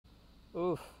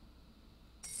Oof.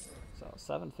 So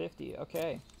 750.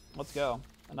 Okay, let's go.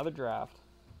 Another draft.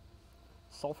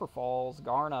 Sulphur Falls,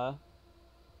 Garna,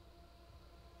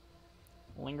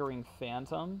 Lingering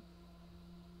Phantom.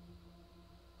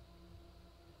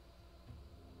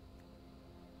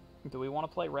 Do we want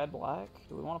to play red-black?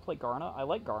 Do we want to play Garna? I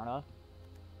like Garna.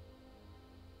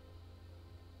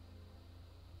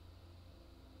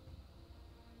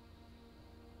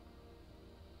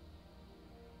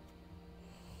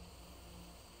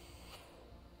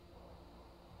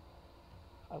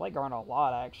 I like Garna a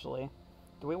lot, actually.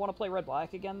 Do we want to play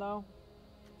red-black again, though?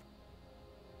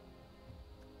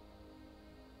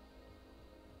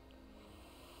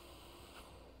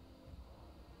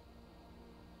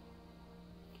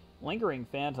 Lingering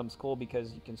Phantom's cool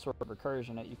because you can sort of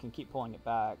recursion it. You can keep pulling it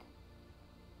back.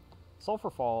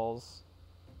 Sulphur Falls.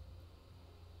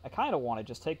 I kind of want to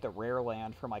just take the rare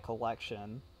land for my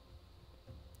collection.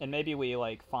 And maybe we,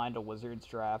 like, find a Wizard's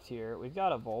draft here. We've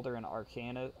got a Voldaren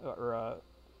Arcana, or a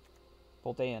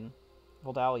Voldalian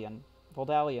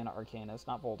Arcanist,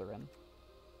 not Voldaren.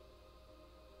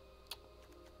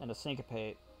 And a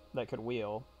Syncopate that could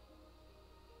wheel.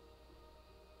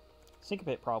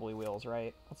 Syncopate probably wheels,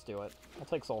 right? Let's do it. I'll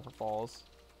take Sulphur Falls.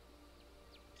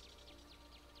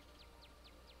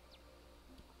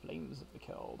 Flames of the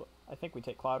Keld. I think we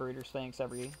take Cloud Reader Sphinx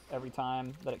every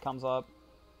time that it comes up.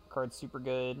 Card's super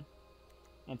good.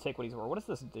 Antiquities War. What does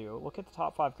this do? Look at the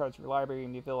top 5 cards of your library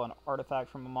and reveal an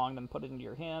artifact from among them. Put it into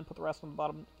your hand. Put the rest on the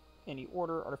bottom in any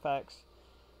order. Artifacts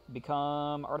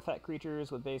become artifact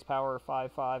creatures with base power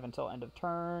 5/5 until end of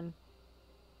turn.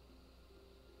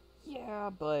 Yeah,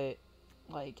 but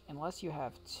like, unless you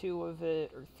have 2 of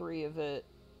it or 3 of it,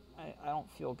 I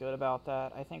don't feel good about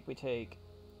that. I think we take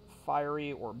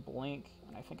Fiery or Blink,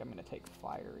 and I think I'm going to take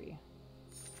Fiery.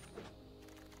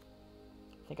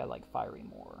 I think I like Fiery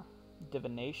more.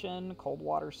 Divination, Cold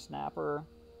Water Snapper,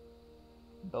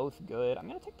 both good. I'm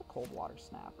going to take the Cold Water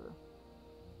Snapper.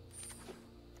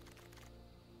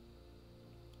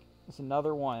 There's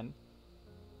another one.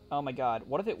 Oh my god,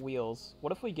 what if it wheels?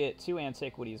 What if we get 2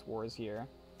 Antiquities Wars here?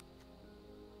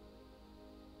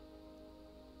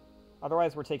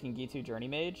 Otherwise, we're taking Gitu Journey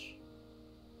Mage.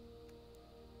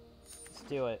 Let's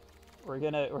do it. We're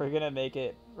gonna make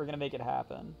it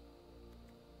happen.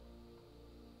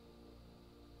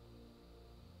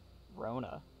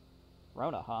 Rona,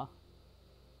 huh?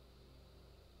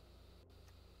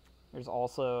 There's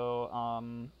also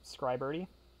Scribirdie,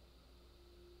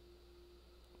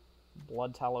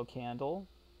 Blood Tallow Candle,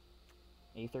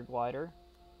 Aether Glider.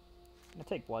 I'm gonna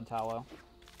take Blood Tallow.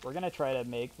 We're gonna try to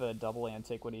make the double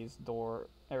Antiquities door,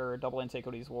 or double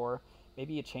Antiquities War.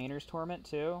 Maybe a Chainer's Torment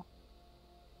too.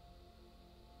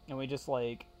 And we just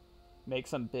like make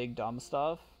some big dumb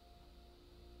stuff.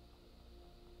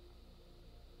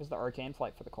 There's the Arcane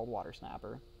Flight for the Cold Water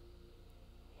Snapper.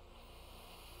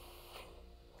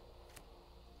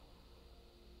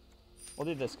 We'll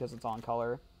do this because it's on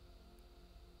color.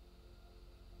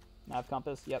 Nav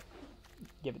Compass, yep.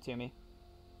 Give it to me.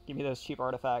 Give me those cheap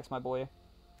artifacts, my boy.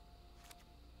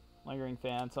 Lingering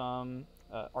Phantom.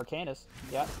 Arcanist.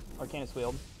 Yeah, Arcanist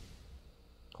wheeled.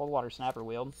 Cold Water Snapper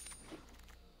wheeled.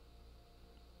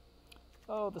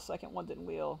 Oh, the second one didn't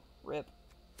wheel. Rip.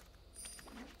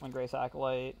 Windgrace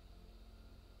Acolyte.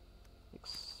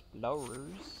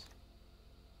 Explorers.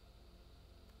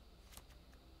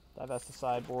 Divest the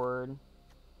sideboard.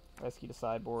 Rescue the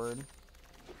sideboard.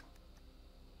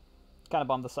 Kind of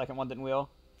bummed the second one didn't wheel.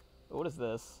 But what is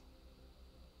this?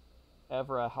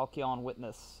 Evra Halcyon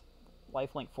Witness.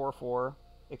 Lifelink 4/4.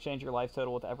 Exchange your life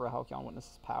total with Evra Halcyon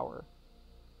Witness's power.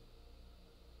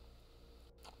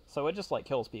 So it just like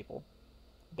kills people,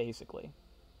 basically.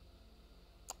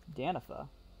 Danitha.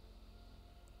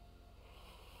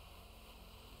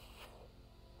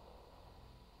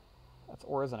 That's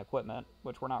Auras and Equipment,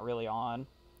 which we're not really on.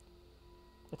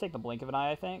 I take the Blink of an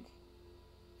Eye, I think.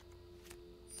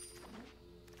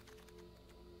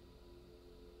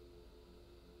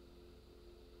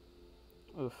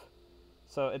 Oof.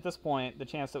 So at this point, the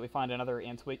chance that we find another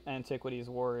Antiquities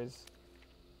War is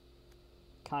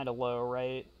kind of low,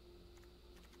 right?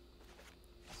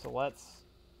 So let's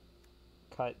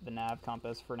cut the Nav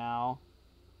Compass for now.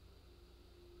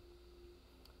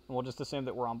 And we'll just assume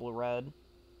that we're on blue-red.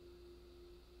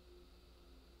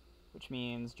 Which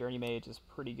means Journey Mage is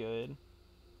pretty good.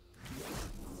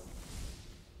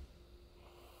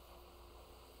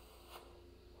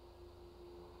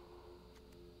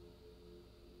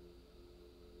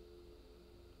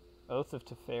 Oath of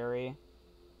Teferi.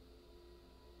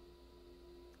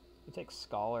 We take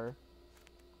Scholar.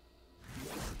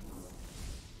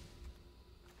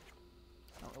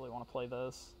 I don't really want to play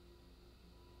this.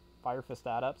 Fire Fist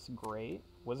Adept's great.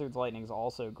 Wizard's Lightning's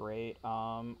also great.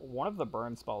 One of the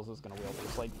burn spells is going to wield.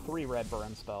 There's like 3 red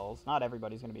burn spells. Not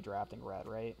everybody's going to be drafting red,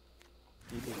 right?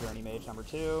 G2 Journey Mage number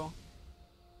 2.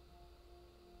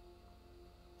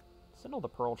 Sindel the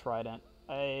Pearl Trident.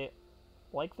 I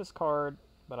like this card,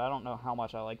 but I don't know how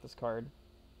much I like this card.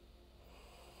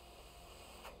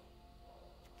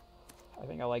 I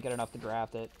think I like it enough to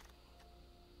draft it.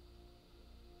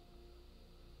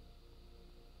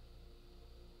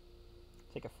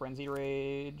 Take a Frenzy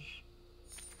Rage.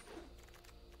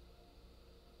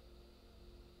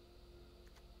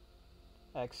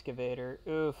 Excavator.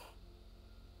 Oof.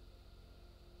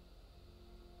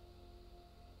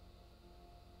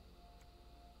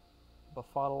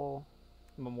 Befuddle.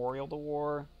 Memorial to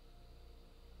War.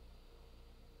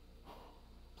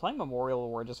 Playing Memorial to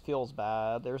War just feels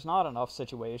bad. There's not enough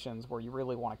situations where you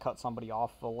really want to cut somebody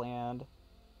off the land.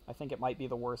 I think it might be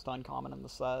the worst uncommon in the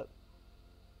set.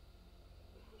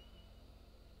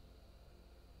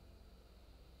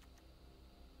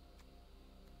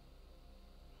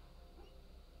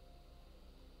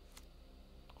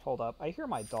 Hold up. I hear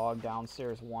my dog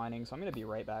downstairs whining, so I'm going to be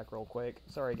right back real quick.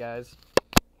 Sorry, guys.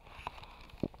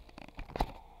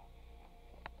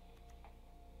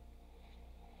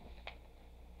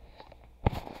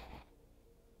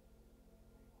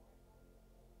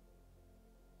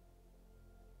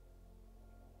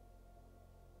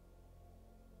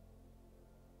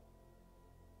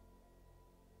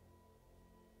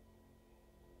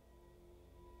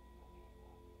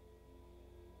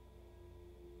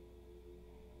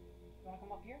 You wanna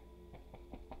come up here?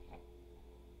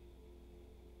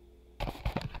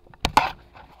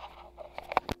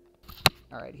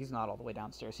 Alright, he's not all the way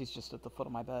downstairs. He's just at the foot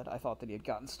of my bed. I thought that he had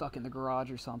gotten stuck in the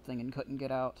garage or something and couldn't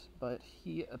get out, but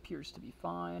he appears to be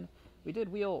fine. We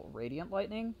did wheel Radiant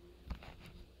Lightning,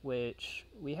 which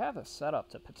we have a setup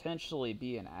to potentially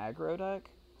be an aggro deck,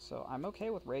 so I'm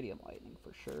okay with Radiant Lightning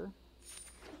for sure.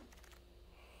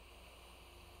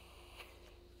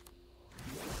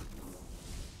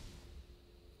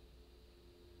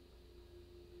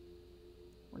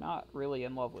 We're not really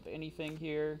in love with anything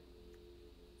here.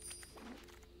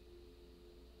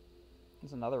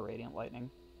 There's another Radiant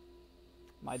Lightning.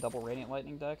 My double Radiant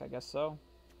Lightning deck, I guess so.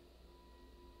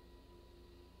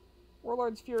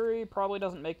 Warlord's Fury probably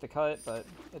doesn't make the cut, but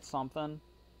it's something.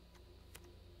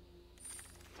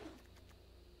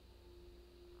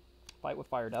 Fight with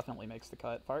Fire definitely makes the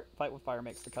cut. Fight with Fire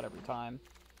makes the cut every time.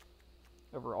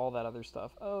 Over all that other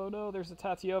stuff. Oh no, there's a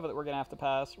Tatiova that we're gonna have to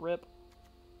pass. Rip.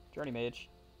 Journey Mage.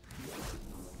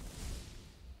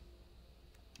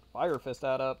 Fire Fist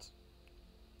Adept.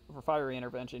 For Fiery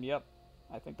Intervention, yep.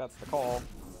 I think that's the call.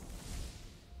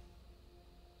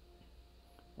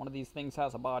 One of these things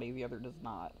has a body, the other does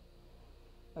not.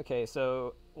 Okay,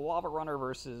 so Lava Runner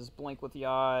versus Blink with the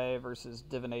Eye versus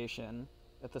Divination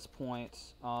at this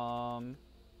point. I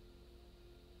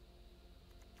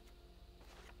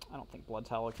don't think Blood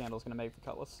Tallow Candle is going to make the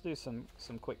cut. Let's do some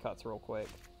quick cuts real quick.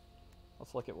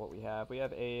 Let's look at what we have. We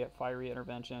have a Fiery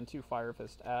Intervention, 2 Fire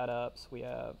Fist Adepts. We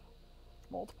have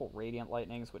multiple Radiant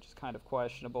Lightnings, which is kind of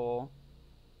questionable.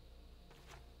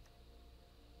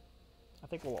 I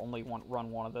think we'll only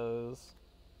run one of those.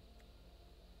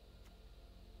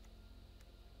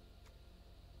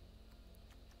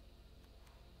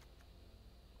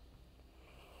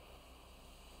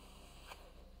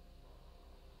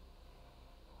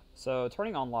 So,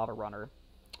 turning on Lava Runner.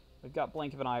 We've got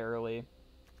Blink of an Eye early.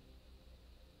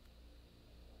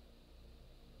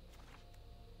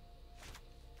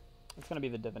 It's going to be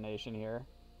the Divination here.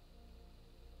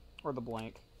 Or the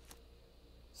Blink.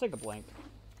 Let's take the Blink.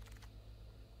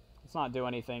 Let's not do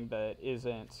anything that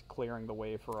isn't clearing the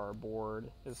way for our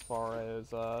board as far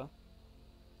as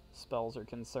spells are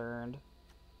concerned,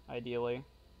 ideally.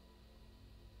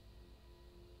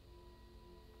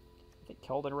 I think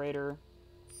Keldon Raider.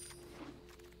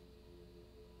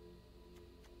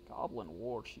 Goblin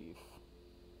Warchief.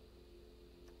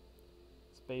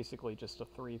 Basically just a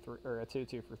 3/3 or a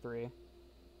 2/2 for 3.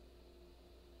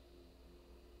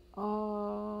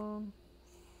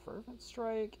 Fervent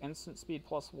Strike, instant speed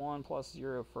 +1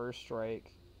 +0 first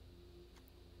strike.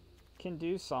 Can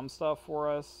do some stuff for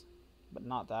us, but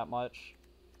not that much.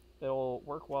 It'll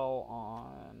work well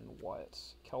on what?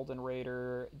 Keldon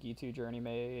Raider, G2 Journey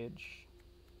Mage.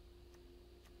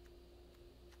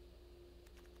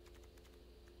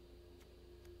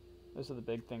 Those are the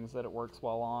big things that it works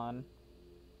well on.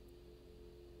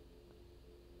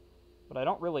 But I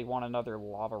don't really want another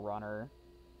Lava Runner.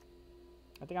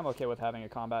 I think I'm okay with having a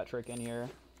combat trick in here.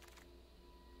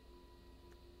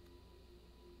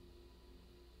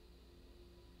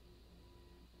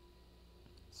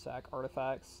 Sack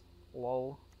artifacts.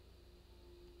 Lol.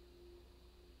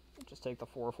 Just take the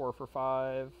 4/4 for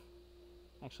 5.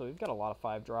 Actually, we've got a lot of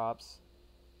 5 drops.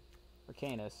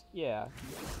 Arcanist. Yeah.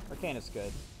 Arcanist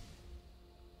good.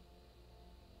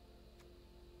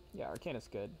 Yeah, Arcanist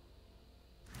good.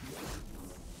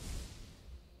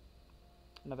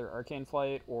 Another Arcane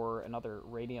Flight or another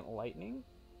Radiant Lightning.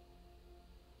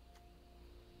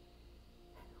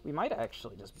 We might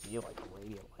actually just be like a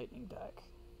Radiant Lightning deck.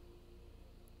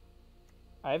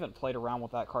 I haven't played around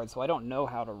with that card, so I don't know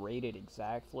how to rate it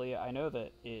exactly. I know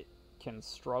that it can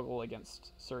struggle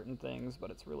against certain things, but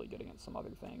it's really good against some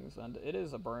other things, and it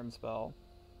is a burn spell.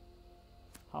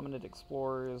 Hominid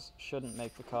Explorers shouldn't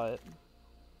make the cut,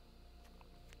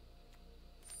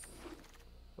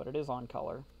 but it is on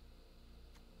color.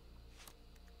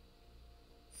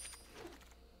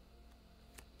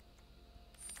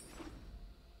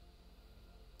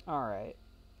 Alright.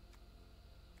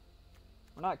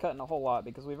 We're not cutting a whole lot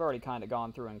because we've already kind of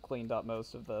gone through and cleaned up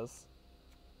most of this.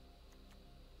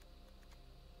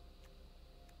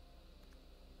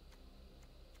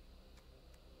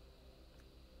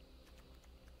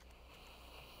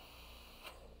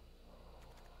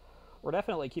 We're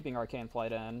definitely keeping Arcane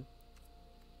Flight in.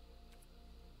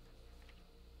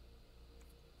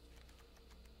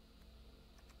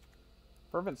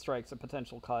 Fervent Strike's a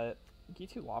potential cut.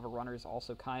 G2 Lava Runner is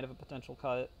also kind of a potential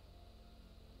cut.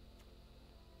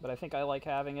 But I think I like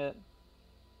having it.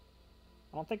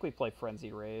 I don't think we play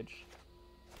Frenzied Rage.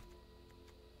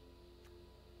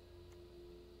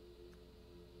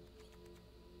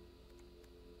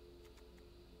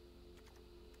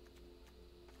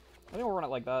 I think we'll run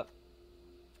it like that.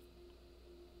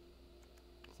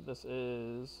 So this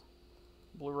is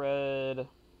blue-red.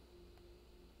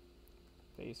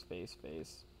 Face, face,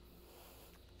 face.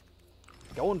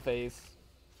 Going face.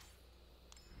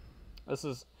 This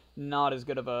is not as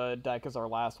good of a deck as our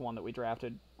last one that we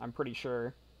drafted, I'm pretty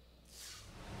sure.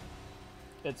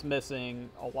 It's missing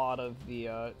a lot of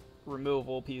the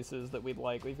removal pieces that we'd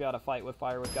like. We've got a Fight with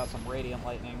Fire, we've got some Radiant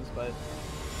Lightnings, but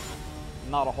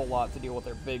not a whole lot to deal with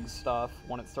their big stuff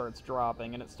when it starts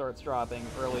dropping, and it starts dropping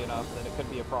early enough that it could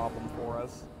be a problem for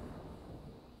us.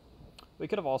 We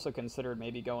could have also considered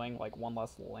maybe going like one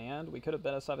less land. We could have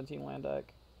been a 17 land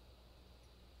deck.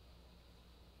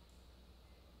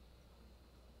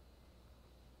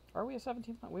 Are we a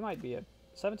 17? We might be a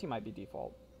 17 might be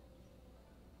default.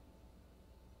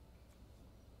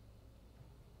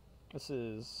 This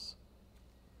is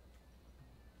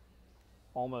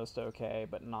almost okay,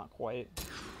 but not quite.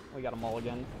 We got a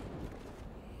mulligan.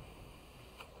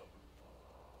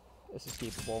 This is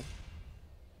keepable.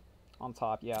 On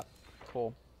top, yeah.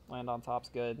 Cool. Land on top's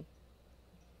good.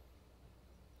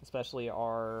 Especially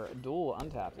our dual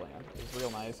untapped land is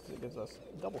real nice because it gives us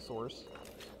double source.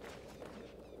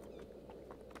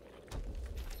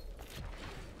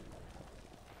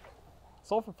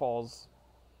 Sulfur Falls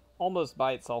almost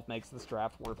by itself makes this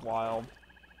draft worthwhile.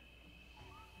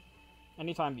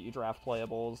 Anytime that you draft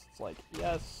playables, it's like,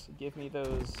 yes, give me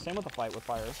those. Same with the Fight with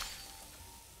Fire.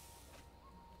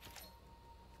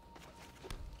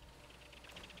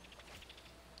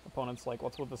 Opponent's like,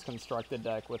 what's with this constructed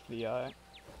deck with the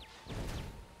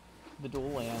dual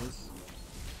lands?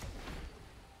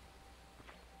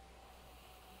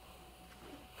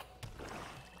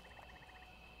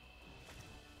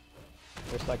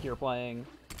 Looks like you're playing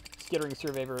Skittering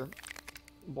Survivor,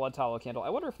 Blood Tallow Candle. I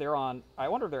wonder if they're on. I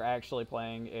wonder if they're actually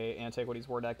playing a Antiquities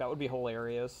War deck. That would be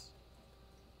hilarious.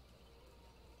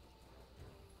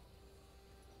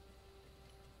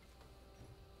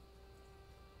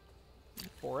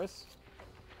 Forest.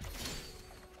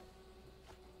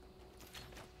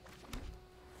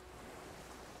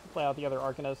 Play out the other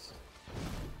Arcanist.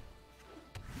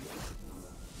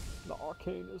 The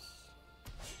Arcanist.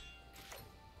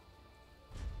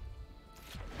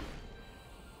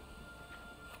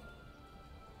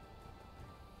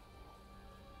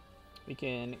 We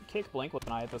can kick Blink with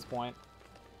an Eye at this point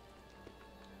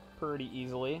pretty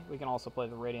easily. We can also play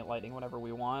the Radiant Lightning whenever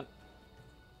we want.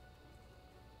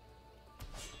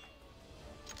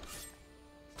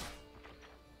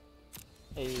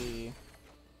 A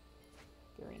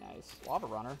very nice Lava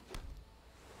Runner.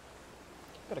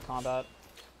 Bit of combat.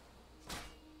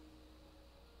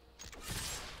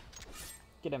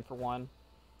 Get in for one.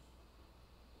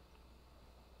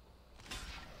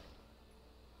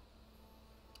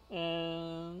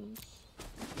 And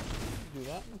do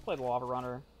that. And play the Lava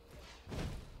Runner.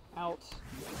 Out.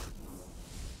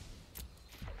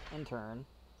 In turn.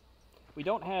 We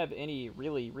don't have any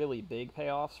really big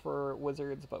payoffs for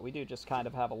wizards, but we do just kind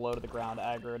of have a low-to-the-ground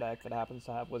aggro deck that happens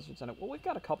to have wizards in it. Well, we've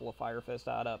got a couple of Fire Fist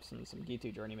add-ups and some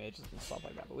Gitu Journey Mages and stuff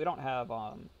like that, but we don't have,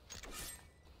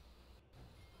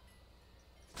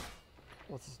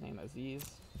 what's his name? Aziz?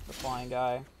 The flying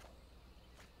guy.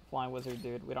 Flying wizard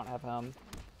dude. We don't have him.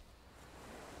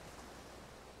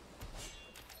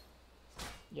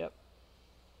 Yep.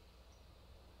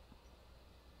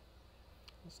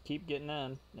 Just keep getting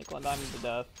in. Nickel and diamond to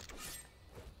death.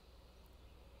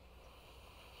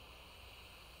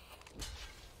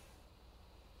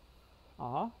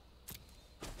 Uh-huh.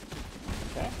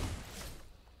 Okay.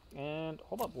 And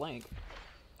hold up, Link.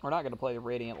 We're not going to play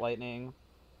Radiant Lightning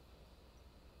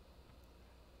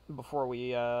before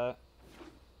we are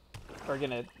going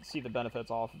to see the benefits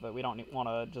off of it. We don't want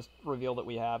to just reveal that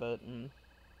we have it, and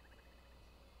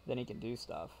then he can do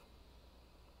stuff.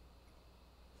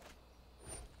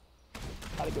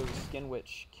 How to go Skin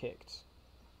Witch kicked.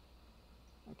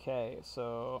 Okay,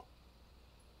 so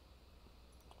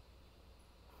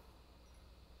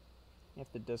you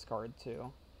have to discard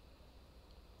too.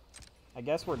 I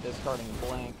guess we're discarding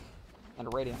Blink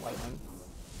and Radiant Lightning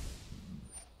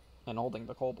and holding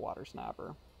the Cold Water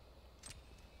Snapper.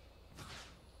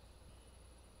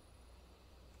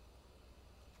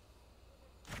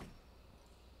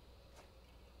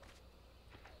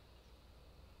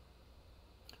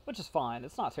 Which is fine.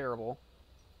 It's not terrible.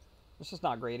 It's just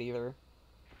not great either.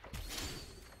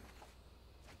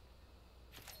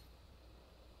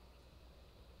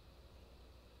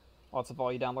 Lots of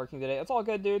volume down lurking today. It's all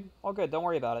good, dude. All good. Don't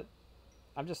worry about it.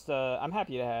 I'm just, I'm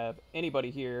happy to have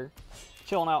anybody here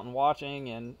chilling out and watching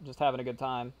and just having a good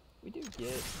time. We do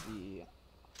get the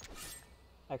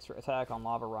extra attack on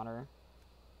Lava Runner,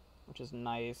 which is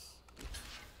nice.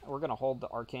 We're going to hold the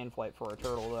Arcane Flight for our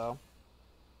turtle, though.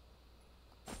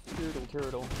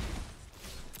 Turtle.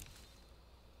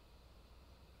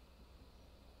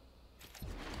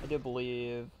 I do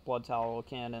believe Blood Tallow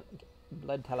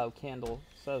Candle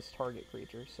says target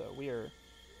creature, so we are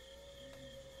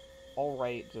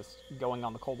alright just going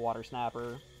on the Cold Water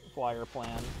Snapper flyer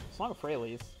plan. Song of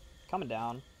Freyalise coming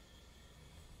down.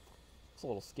 It's a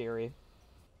little scary.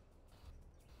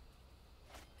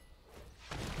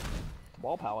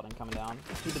 Cabal Paladin coming down.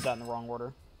 He did that in the wrong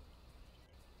order.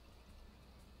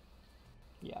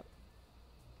 Yep.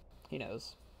 He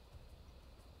knows.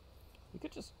 We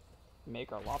could just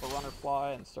make our Lava Runner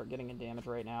fly and start getting in damage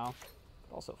right now.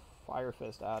 Could also Fire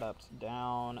Fist Adepts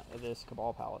down this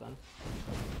Cabal Paladin.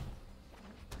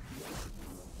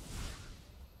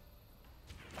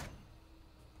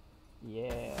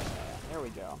 Yeah, there we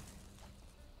go.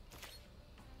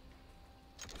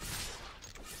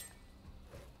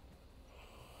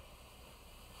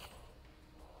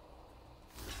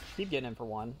 Keep getting in for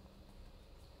one.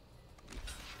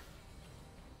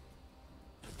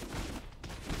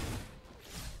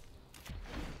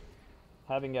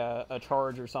 Having a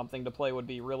charge or something to play would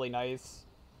be really nice.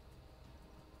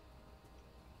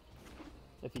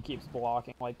 If he keeps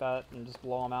blocking like that and just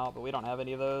blow him out, but we don't have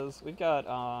any of those. We've got,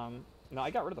 no,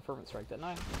 I got rid of the Fervent Strike, didn't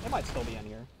I? It might still be in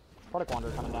here. Product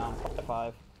Wanderer coming down,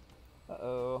 5.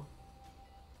 Uh-oh.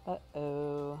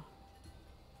 Uh-oh.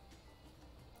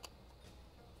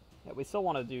 Yeah, we still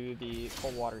want to do the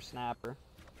Cold Water Snapper.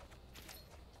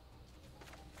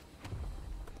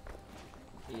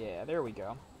 Yeah, there we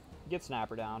go. Get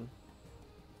Snapper down.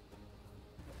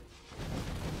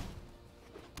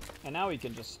 And now we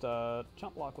can just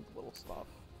jump block with the little stuff.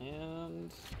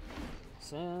 And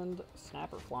send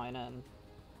Snapper flying in.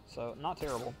 So, not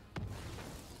terrible.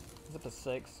 It's up to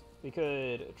 6. We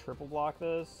could triple block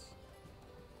this.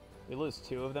 We lose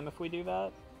 2 of them if we do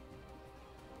that.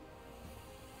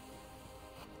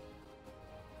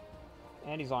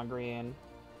 And he's on green.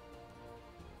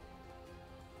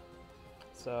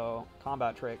 So,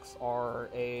 combat tricks are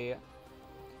a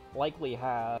likely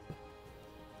have.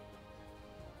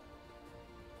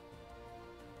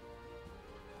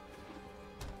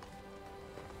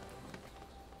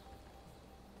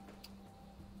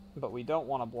 But we don't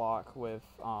want to block with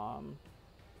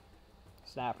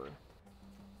Snapper.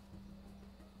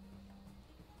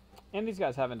 And these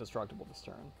guys have Indestructible this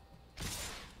turn.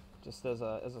 Just as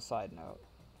a side note.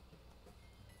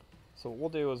 So what we'll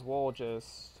do is we'll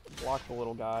just block the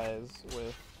little guys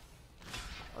with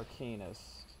Arcanist.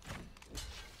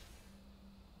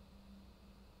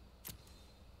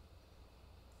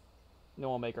 Then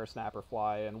we'll make our Snapper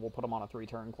fly and we'll put him on a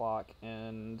 3-turn clock,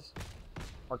 and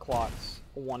our clock's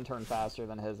 1 turn faster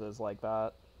than his is like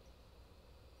that.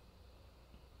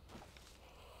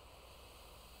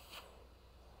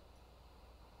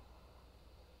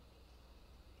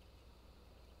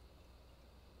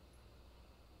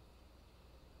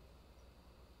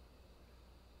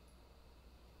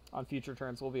 On future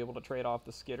turns, we'll be able to trade off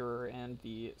the Skitterer and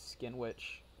the Skin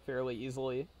Witch fairly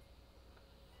easily.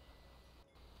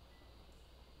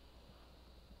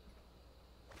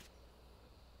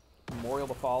 Memorial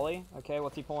to Folly. Okay,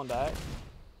 what's he pulling back?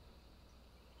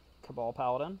 Cabal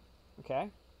Paladin. Okay.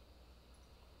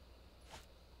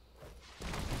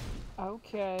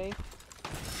 Okay.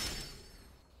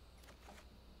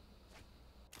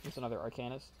 There's another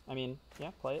Arcanist. I mean,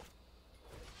 yeah, play it.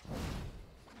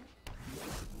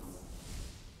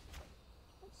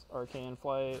 It's Arcane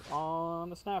Flight on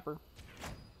the Snapper.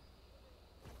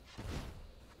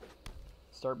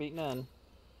 Start beating in.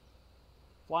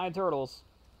 Flying Turtles.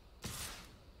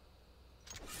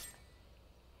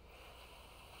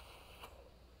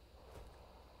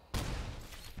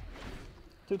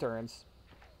 Two turns.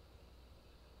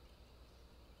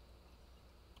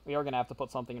 We are going to have to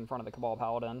put something in front of the Cabal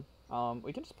Paladin.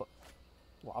 We can just put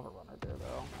Lava Runner there,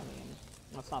 though. I mean,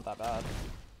 that's not that bad.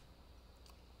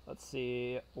 Let's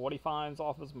see what he finds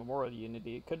off his Memorial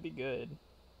Unity. It could be good.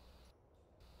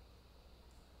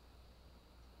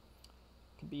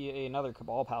 Could be another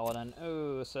Cabal Paladin.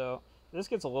 Oh, so this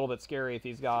gets a little bit scary if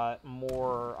he's got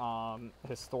more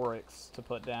Historics to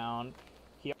put down.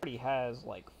 He already has,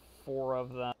 like, 4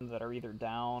 of them that are either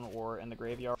down or in the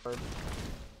graveyard.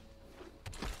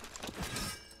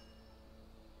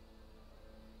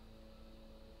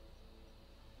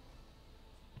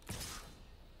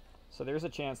 So there's a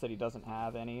chance that he doesn't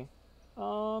have any.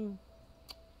 So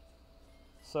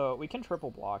we can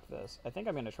triple block this. I think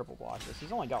I'm going to triple block this.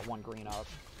 He's only got 1 green up.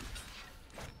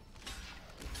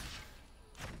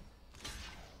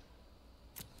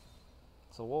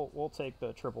 So we'll take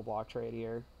the triple block trade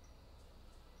here.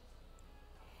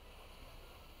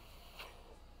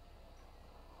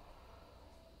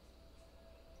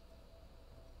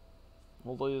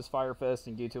 We'll lose Fire Fist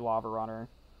and goooo Lava Runner,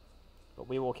 but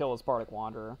we will kill his Bardic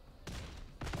Wanderer.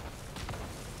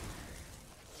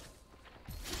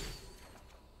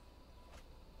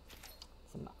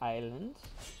 It's an island.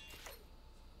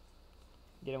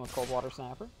 Get in with Cold Water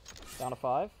Snapper. Down to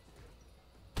 5.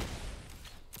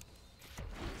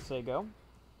 Say go.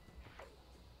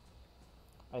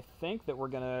 I think that we're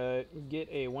gonna get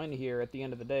a win here at the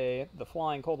end of the day. The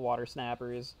flying Cold Water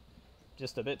Snapper is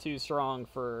just a bit too strong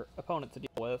for opponent to deal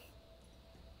with.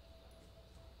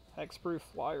 Hexproof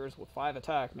Flyers with 5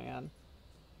 attack, man.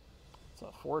 It's a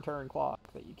 4-turn clock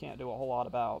that you can't do a whole lot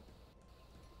about.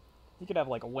 You could have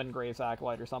like a Windgrave's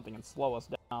Acolyte or something and slow us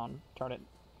down. Turn it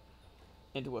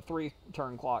into a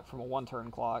 3-turn clock from a 1-turn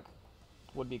clock.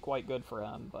 Would be quite good for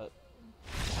him, but...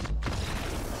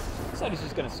 Said he's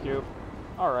just gonna scoop.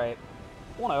 Alright.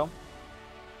 1-0.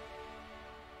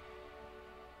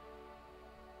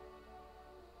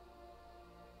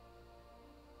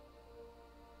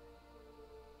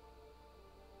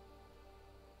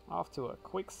 Off to a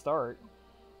quick start.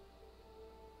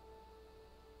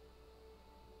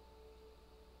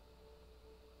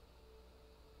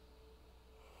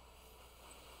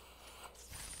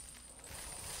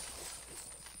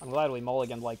 I'm glad we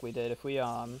mulliganed like we did. If we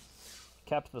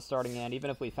kept the starting hand, even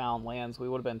if we found lands, we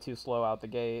would have been too slow out the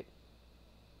gate.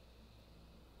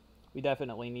 We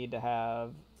definitely need to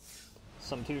have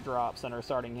some 2-drops in our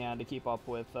starting hand to keep up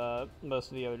with most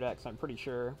of the other decks, I'm pretty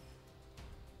sure.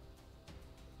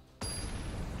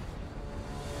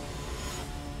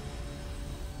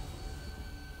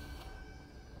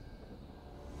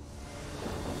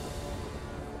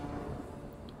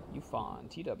 Fawn,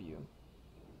 TW.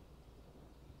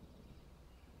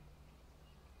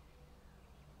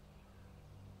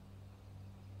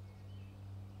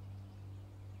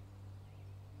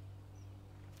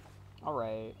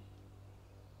 Alright.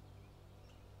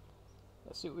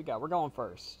 Let's see what we got. We're going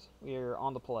first. We're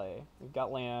on the play. We've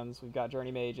got lands, we've got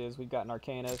Journey Mages, we've got an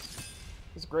Arcanist.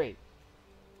 It's great.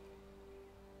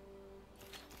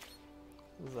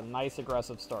 This is a nice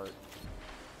aggressive start.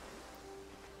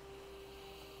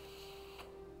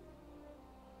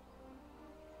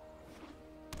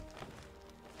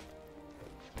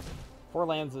 Four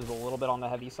lands is a little bit on the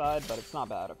heavy side, but it's not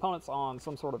bad. Opponent's on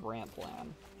some sort of ramp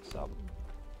plan, so...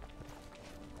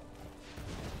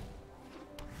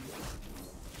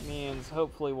 means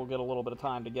hopefully we'll get a little bit of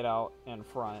time to get out in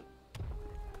front.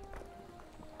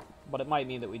 But it might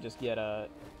mean that we just get out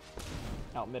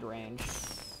mid-range.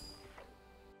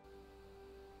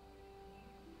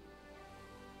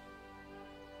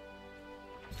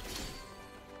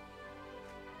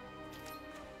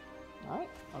 Alright,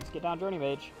 let's get down Journey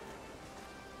Mage.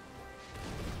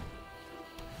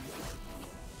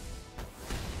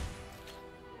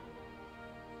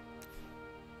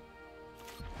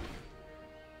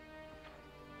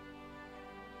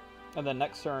 And then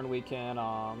next turn we can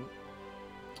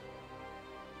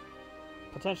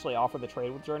potentially offer the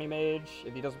trade with Journey Mage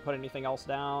if he doesn't put anything else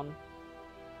down.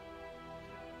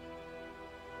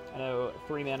 I know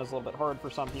 3 mana is a little bit hard for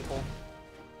some people.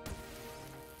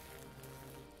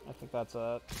 I think that's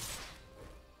a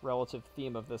relative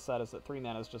theme of this set, is that 3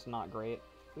 mana is just not great.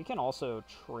 We can also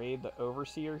trade the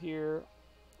Overseer here.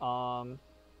 And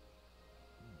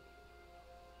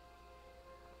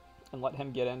let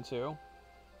him get in too.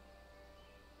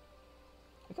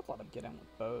 We could let him get in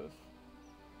with both.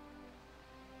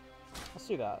 Let's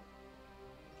do that.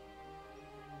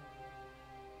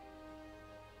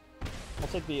 We'll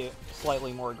take the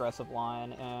slightly more aggressive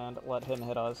line and let him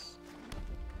hit us.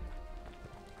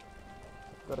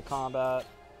 Go to combat.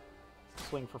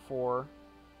 Swing for 4.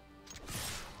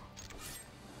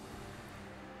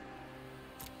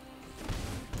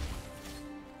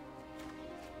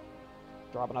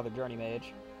 Drop another Journey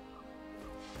Mage.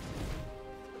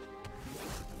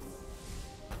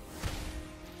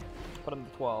 Put him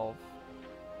to 12.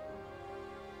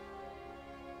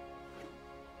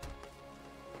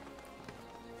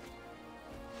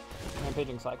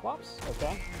 Rampaging Cyclops,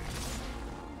 okay.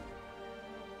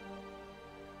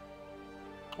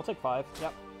 We'll take 5,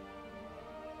 yep.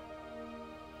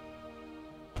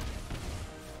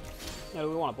 Now, do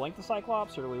we want to blink the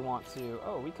Cyclops, or do we want to...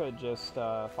 Oh, we could just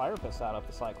Fire Fist that up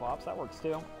the Cyclops. That works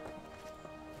too.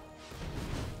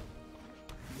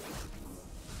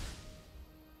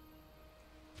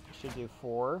 Should do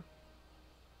 4.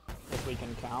 If we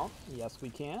can count. Yes,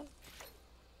 we can.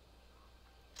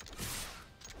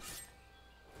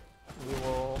 We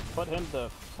will put him to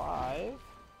 5.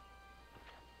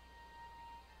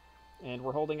 And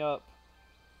we're holding up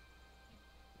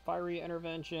Fiery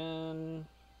Intervention.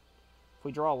 If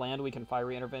we draw a land, we can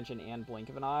Fiery Intervention and Blink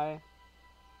of an Eye.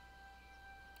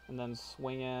 And then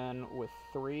swing in with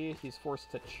 3. He's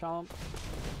forced to chump.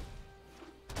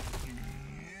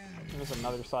 There's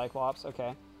another Cyclops,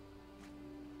 okay.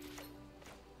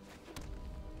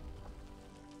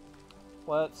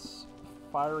 Let's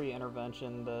Fiery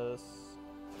Intervention this.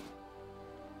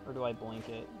 Or do I blink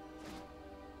it?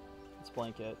 Let's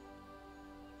blink it.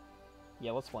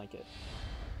 Yeah, let's blink it.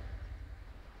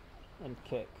 And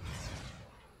kick.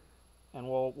 And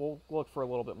we'll look for a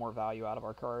little bit more value out of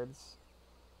our cards.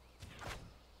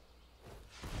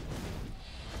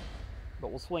 But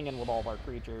we'll swing in with all of our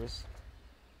creatures.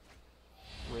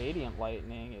 Radiant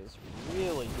Lightning is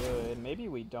really good. Maybe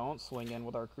we don't swing in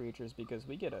with our creatures because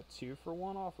we get a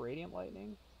 2-for-1 off Radiant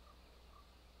Lightning.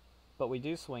 But we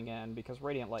do swing in because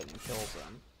Radiant Lightning kills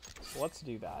him. So let's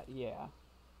do that, yeah.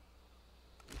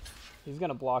 He's going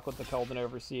to block with the Kelvin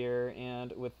Overseer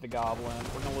and with the Goblin.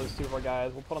 We're going to lose 2 of our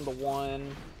guys. We'll put him to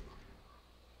 1.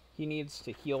 He needs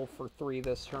to heal for 3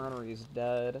 this turn or he's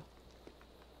dead.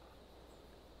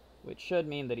 Which should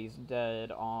mean that he's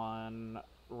dead on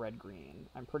red-green.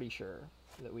 I'm pretty sure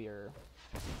that we are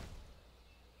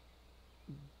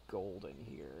golden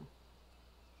here.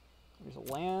 There's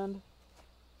a land.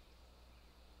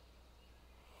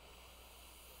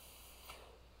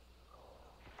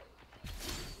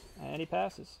 And he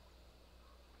passes.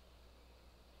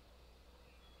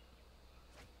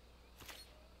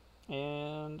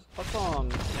 And let's yeah,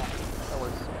 that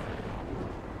works.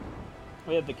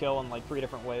 We had the kill in like 3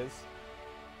 different ways.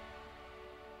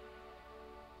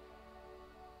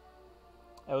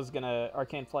 I was gonna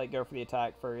Arcane Flight go for the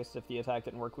attack first. If the attack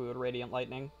didn't work, we would Radiant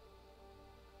Lightning.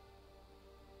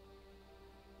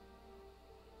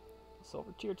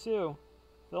 Silver tier 2.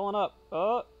 Filling up.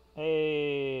 Oh,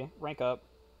 hey, rank up.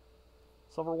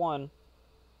 Silver 1.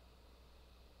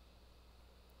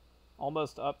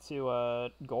 Almost up to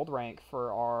gold rank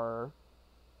for our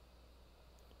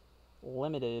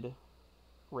limited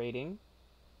rating.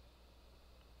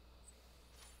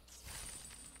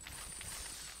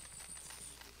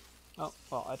 Oh,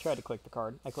 well, I tried to click the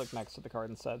card. I clicked next to the card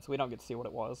instead, so we don't get to see what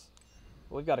it was.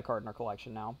 But we've got a card in our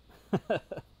collection now.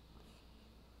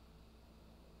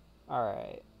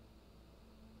 Alright.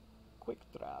 Quick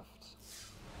draft.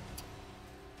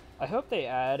 I hope they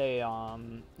add a,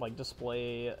 like,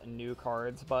 display new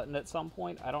cards button at some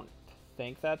point. I don't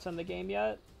think that's in the game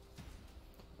yet.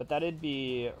 But that'd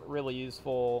be really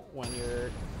useful when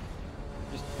you're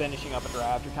just finishing up a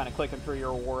draft. You're kind of clicking through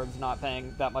your rewards, not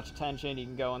paying that much attention. You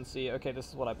can go and see, okay, this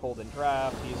is what I pulled in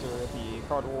draft. These are the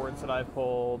card rewards that I've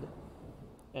pulled.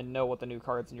 And know what the new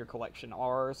cards in your collection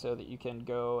are so that you can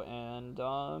go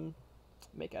and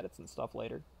make edits and stuff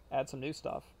later. Add some new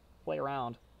stuff. Play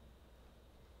around.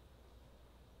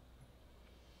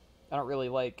 I don't really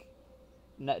like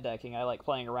net decking. I like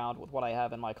playing around with what I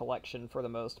have in my collection for the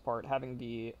most part. Having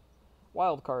the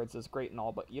wild cards is great and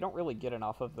all, but you don't really get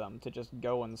enough of them to just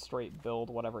go and straight build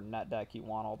whatever net deck you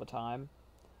want all the time.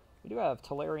 We do have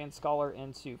Tolarian Scholar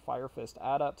into Firefist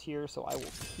Adept here, so I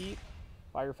will keep.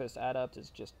 Firefist Adept is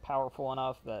just powerful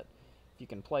enough that if you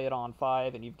can play it on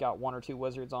 5 and you've got 1 or 2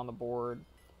 wizards on the board,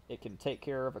 it can take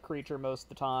care of a creature most of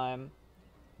the time.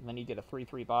 And then you get a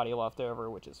 3/3 body left over,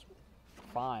 which is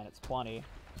fine. It's plenty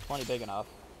big enough.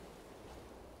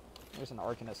 There's an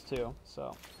Arcanist too,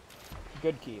 so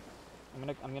good keep.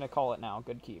 I'm gonna call it now.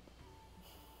 Good keep.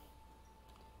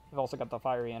 I've also got the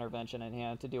Fiery Intervention in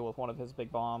hand to deal with one of his big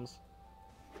bombs.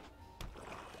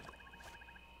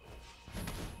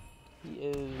 He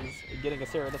is getting a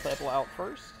Serra Disciple out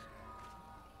first.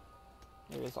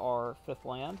 There's our 5th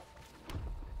land.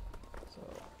 So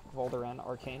Voldarin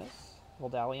Arcanus.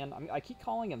 Voldalian. I keep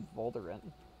calling him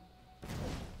Voldarin.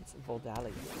 It's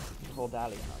Voldalian.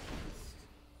 Voldalian Arcanist.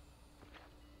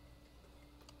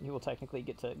 He will technically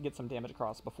get some damage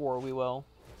across before we will.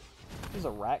 There's a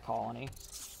rat colony.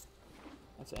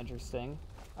 That's interesting.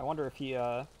 I wonder if he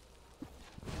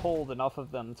pulled enough of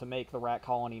them to make the rat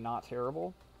colony not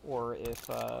terrible, or if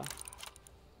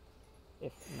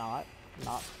not,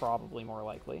 not's probably more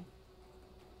likely.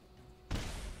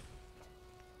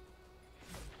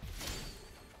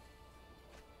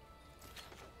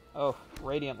 Oh,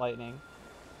 Radiant Lightning.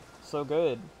 So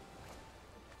good.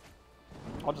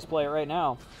 I'll just play it right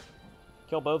now.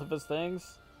 Kill both of his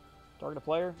things. Target a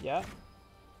player? Yeah.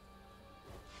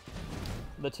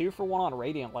 The 2-for-1 on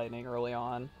Radiant Lightning early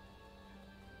on.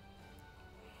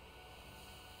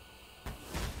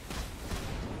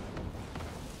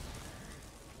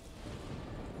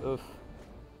 Oof.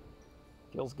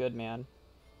 Feels good, man.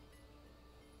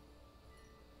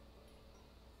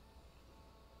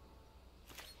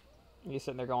 He's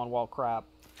sitting there going, well, crap.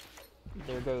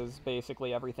 There goes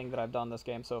basically everything that I've done this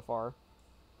game so far.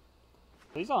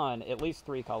 He's on at least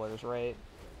 3 colors, right?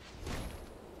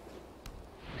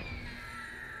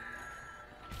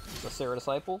 The Serra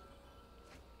Disciple.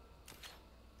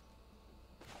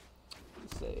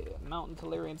 Let's say Mountain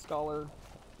Tolarian Scholar.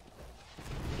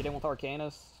 Get in with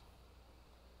Arcanus.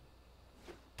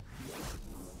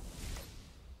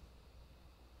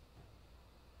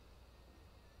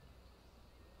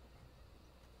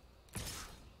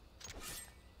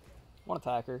 One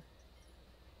attacker.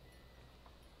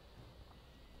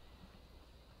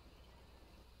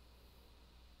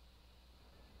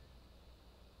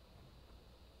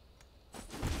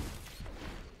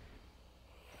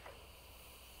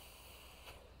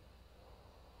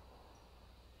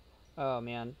 Oh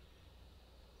man.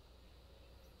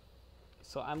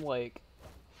 So I'm like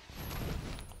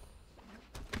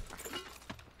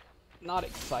not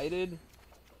excited,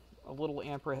 a little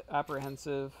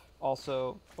apprehensive,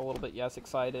 also a little bit yes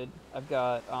excited. I've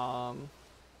got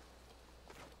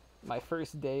my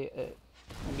first day at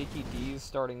Mickey D's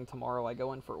starting tomorrow. I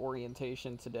go in for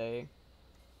orientation today,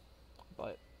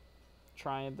 but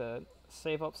trying to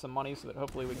save up some money so that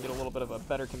hopefully we can get a little bit of a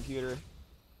better computer.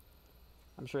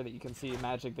 I'm sure that you can see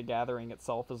Magic the Gathering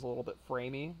itself is a little bit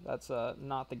framey. That's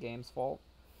not the game's fault.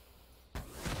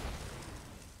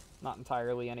 Not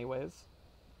entirely anyways.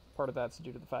 Part of that's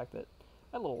due to the fact that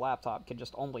that little laptop can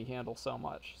just only handle so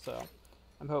much. So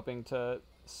I'm hoping to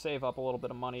save up a little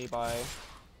bit of money by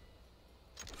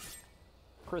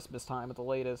Christmas time at the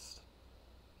latest.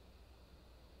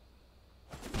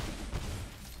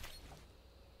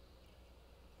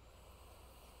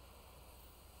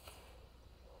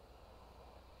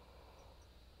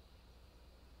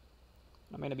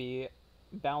 I'm going to be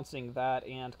bouncing that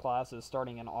and classes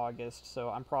starting in August, so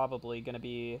I'm probably going to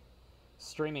be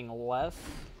streaming less.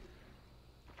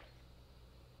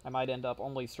 I might end up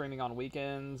only streaming on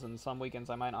weekends, and some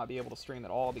weekends I might not be able to stream at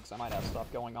all because I might have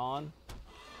stuff going on.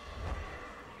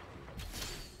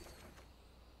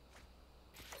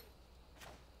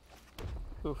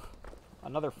 Oof.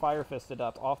 Another Fire Fist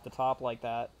Adept off the top like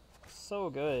that. So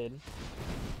good.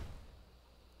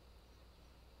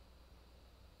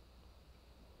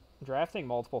 Drafting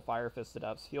multiple Fire Fist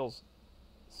Adepts feels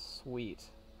sweet.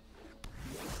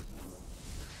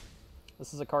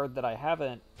 This is a card that I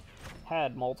haven't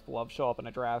had multiple of show up in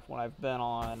a draft when I've been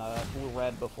on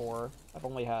Blue-Red before. I've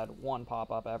only had one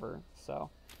pop-up ever, so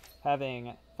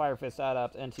having Fire Fist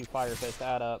Adept into Fire Fist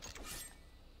Adept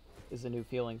is a new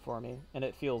feeling for me, and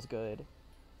it feels good.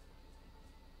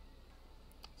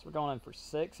 So we're going in for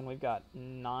 6, and we've got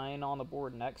 9 on the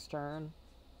board next turn.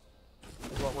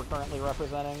 Is what we're currently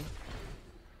representing.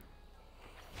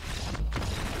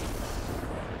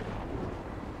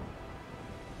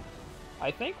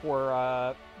 I think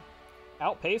we're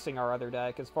outpacing our other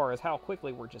deck as far as how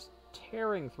quickly we're just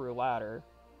tearing through ladder.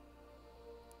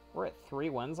 We're at 3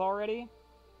 wins already?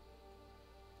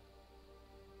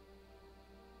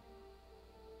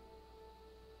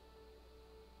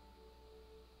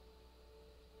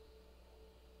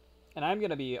 And I'm going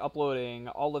to be uploading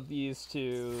all of these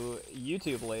to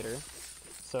YouTube later.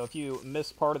 So if you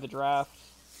missed part of the draft,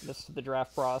 missed the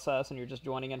draft process, and you're just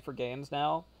joining in for games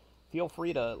now, feel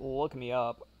free to look me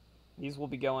up. These will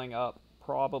be going up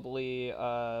probably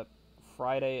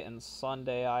Friday and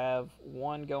Sunday. I have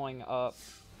one going up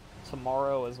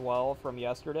tomorrow as well from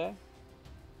yesterday.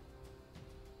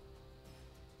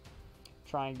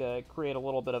 Trying to create a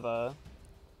little bit of a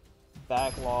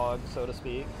backlog, so to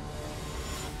speak.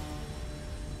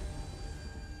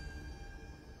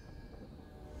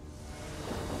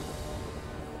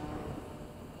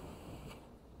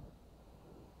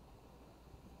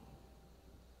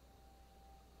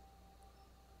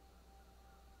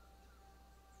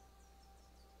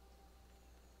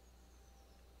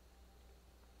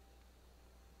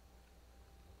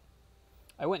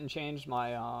 I went and changed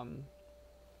my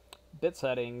bit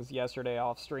settings yesterday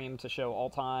off stream to show all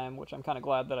time, which I'm kind of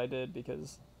glad that I did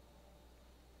because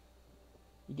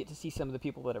you get to see some of the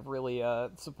people that have really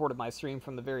supported my stream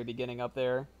from the very beginning up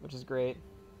there, which is great.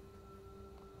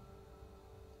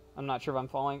 I'm not sure if I'm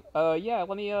following. Yeah,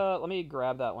 let me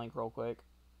grab that link real quick.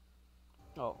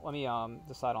 Oh, let me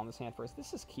decide on this hand first.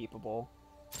 This is keepable.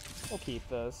 We'll keep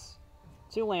this.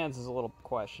 2 lands is a little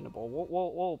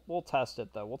questionable. We'll test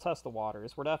it though. We'll test the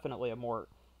waters. We're definitely a more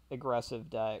aggressive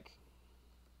deck.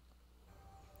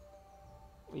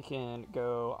 We can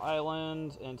go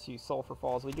Island into Sulphur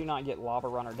Falls. We do not get Lava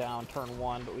Runner down turn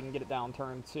 1, but we can get it down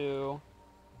turn 2.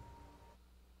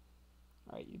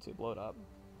 Alright, YouTube, load up.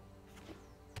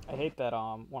 I hate that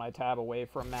when I tab away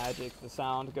from Magic, the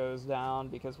sound goes down,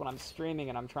 because when I'm streaming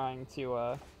and I'm trying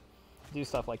to do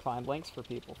stuff like find links for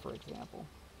people, for example,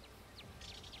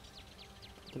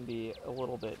 it can be a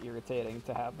little bit irritating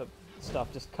to have the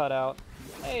stuff just cut out.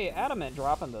 Hey, Adamant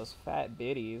dropping those fat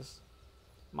biddies,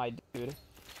 my dude.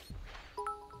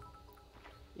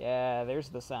 Yeah, there's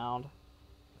the sound.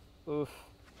 Oof.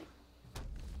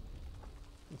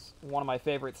 It's one of my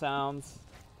favorite sounds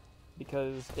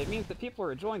because it means that people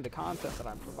are enjoying the content that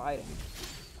I'm providing,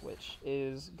 which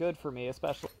is good for me,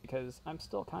 especially because I'm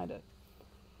still kind of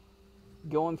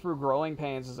going through growing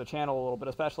pains as a channel a little bit,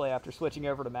 especially after switching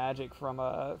over to Magic from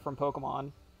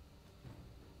Pokemon.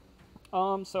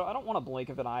 So I don't want to blink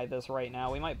of an eye this right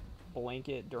now. We might blink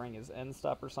it during his end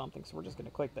step or something, so we're just going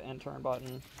to click the end turn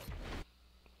button.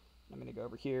 I'm going to go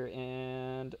over here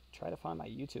and try to find my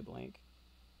YouTube link.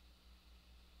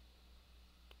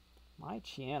 My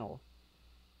channel.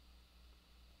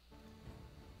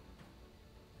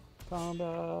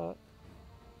 Combat.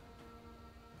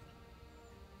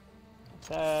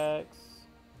 Attacks.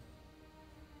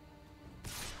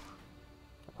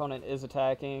 Opponent is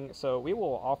attacking, so we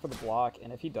will offer the block,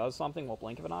 and if he does something, we'll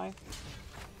blink of an eye.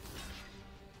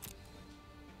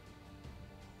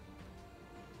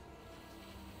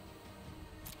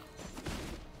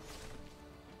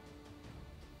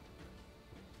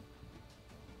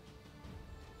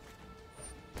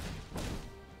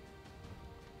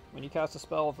 When you cast a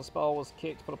spell, if the spell was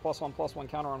kicked, put a +1/+1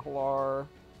 counter on Halar.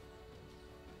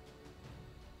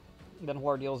 Then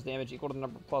Halar deals damage equal to the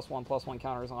number of +1/+1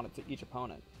 counters on it to each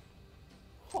opponent.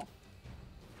 Huh.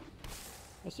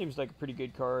 This seems like a pretty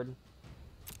good card.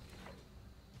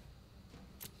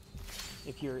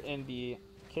 If you're in the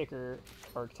kicker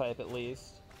archetype, at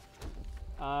least.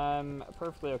 I'm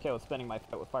perfectly okay with spending my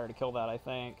Fight with Fire to kill that, I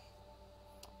think.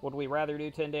 Would we rather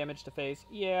do 10 damage to face?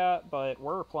 Yeah, but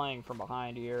we're playing from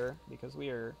behind here because we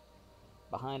are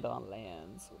behind on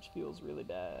lands, which feels really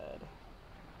bad.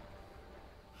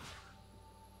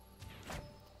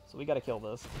 So we gotta kill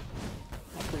this.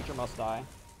 That creature must die.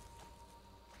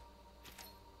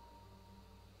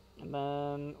 And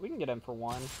then we can get him for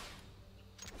 1.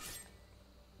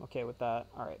 Okay with that.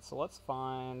 Alright, so let's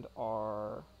find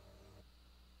our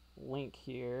link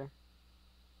here.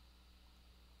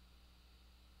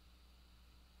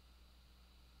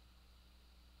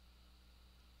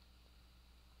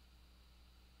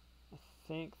 I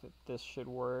think that this should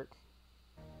work.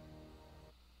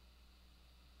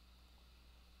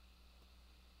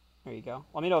 There you go.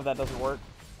 Let me know if that doesn't work.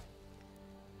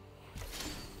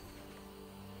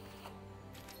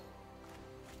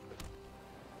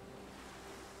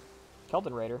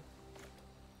 Kelton Raider.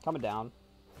 Coming down.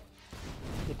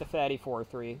 Get the fatty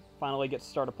 4/3. Finally get to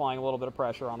start applying a little bit of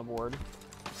pressure on the board.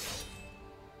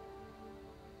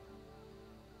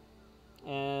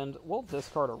 And we'll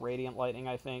discard a Radiant Lightning,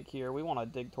 I think, here. We want to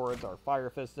dig towards our Fire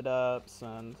Fist Adepts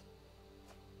and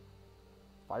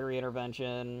Fiery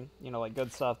Intervention, you know, like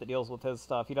good stuff that deals with his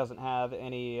stuff. He doesn't have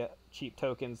any cheap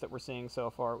tokens that we're seeing so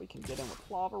far. We can get in with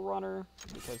Lava Runner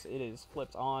because it is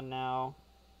flipped on now.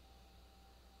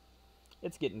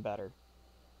 It's getting better.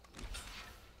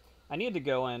 I need to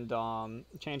go and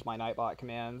change my Nightbot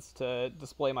commands to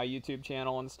display my YouTube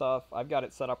channel and stuff. I've got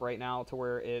it set up right now to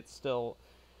where it's still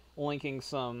linking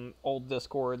some old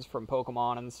Discords from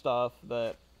Pokemon and stuff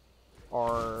that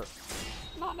are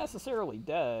not necessarily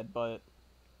dead, but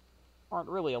aren't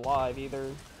really alive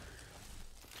either.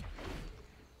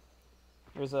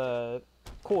 There's a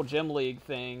cool Gym League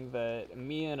thing that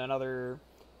me and another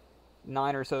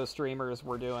 9 or so streamers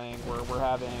were doing, where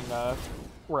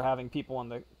we're having people in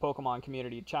the Pokemon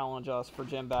community challenge us for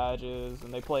gym badges,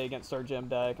 and they play against our gym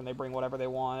deck, and they bring whatever they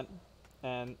want,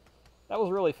 and that was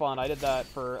really fun. I did that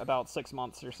for about 6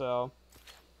 months or so.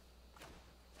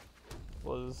 It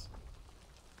was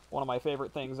one of my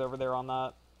favorite things over there on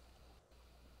that.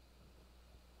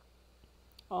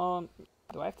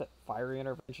 Do I have to Fiery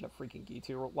Intervention a freaking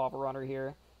G2 Lava Runner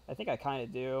here? I think I kind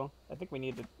of do. I think we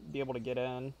need to be able to get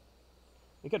in.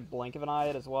 We could Blink of an Eye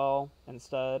it as well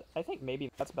instead. I think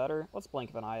maybe that's better. Let's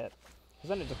Blink of an Eye it. Because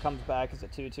then it just comes back as a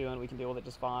 2-2 and we can deal with it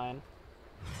just fine.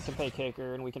 We can pay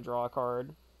Kicker and we can draw a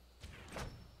card.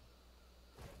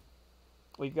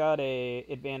 We've got a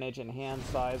advantage in hand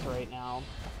size right now.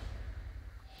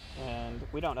 And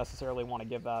we don't necessarily want to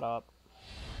give that up.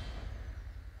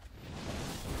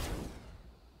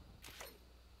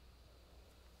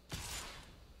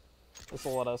 This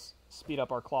will let us speed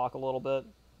up our clock a little bit.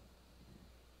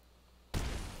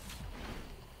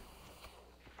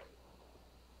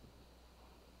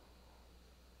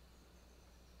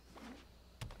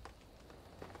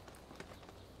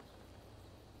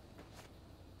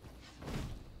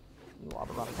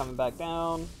 Lava Runner coming back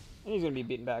down. And he's going to be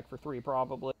beaten back for 3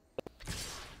 probably.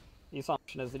 The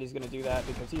assumption is that he's going to do that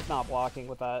because he's not blocking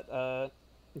with that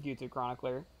Mewtwo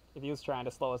Chronicler. If he was trying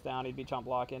to slow us down, he'd be chump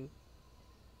blocking.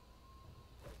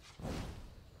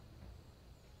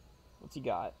 What's he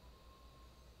got?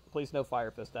 Please no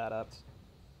Fire Fist adepts.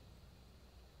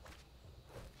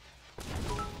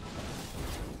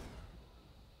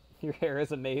 Your hair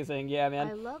is amazing. Yeah, man.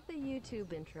 I love the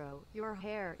YouTube intro. Your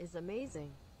hair is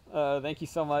amazing. Thank you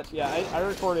so much. Yeah, I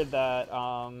recorded that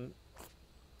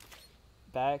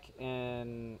back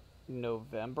in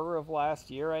November of last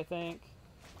year, I think.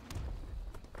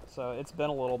 So it's been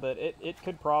a little bit. It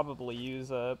could probably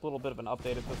use a little bit of an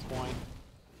update at this point.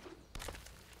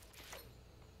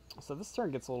 So this turn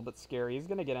gets a little bit scary. He's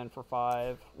going to get in for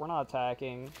 5. We're not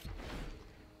attacking.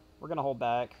 We're going to hold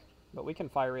back. But we can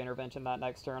Fiery Intervention that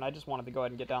next turn. I just wanted to go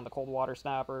ahead and get down the Cold Water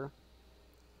Snapper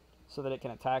so that it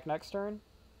can attack next turn.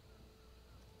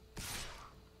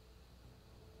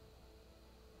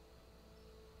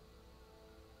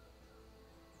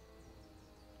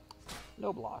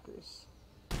 No blockers.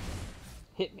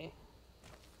 Hit me.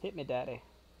 Hit me, daddy.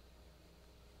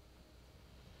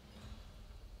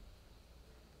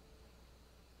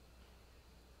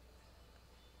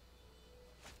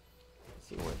 Let's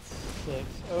see where it's 6.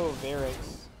 Oh,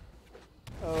 Varix.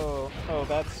 Oh,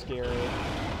 that's scary.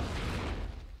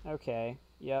 Okay.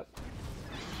 Yep.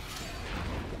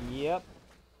 Yep.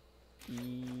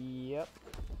 Yep.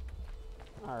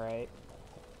 Alright.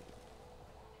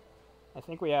 I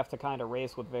think we have to kind of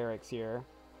race with Varix here.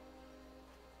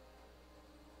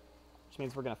 Which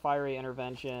means we're going to Fiery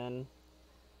Intervention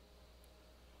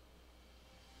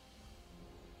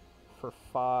for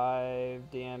 5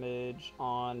 damage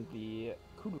on the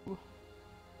Kudu. Or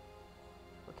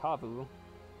Kavu.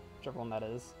 Whichever one that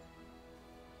is.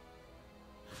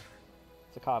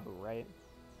 It's a Kavu, right?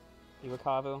 You a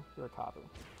Kavu? You're a Kavu.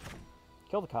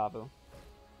 Kill the Kavu.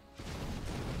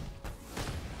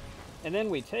 And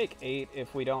then we take 8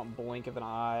 if we don't Blink of an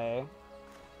Eye.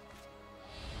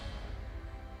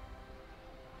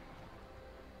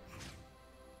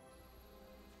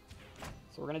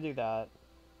 So we're going to do that.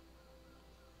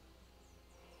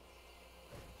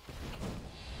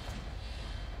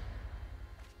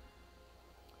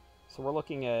 So we're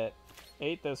looking at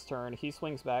 8 this turn. He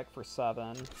swings back for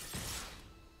 7.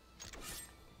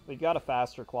 We've got a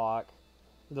faster clock,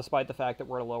 despite the fact that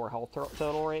we're at a lower health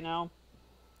total right now.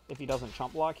 If he doesn't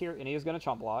chump block here, and he is going to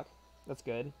chump block. That's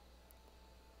good.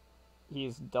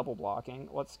 He's double blocking.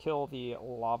 Let's kill the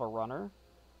Lava Runner.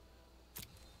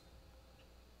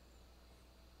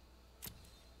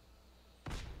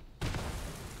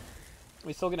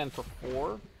 We still get in for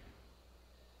 4.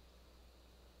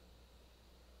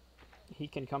 He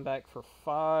can come back for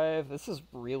 5. This is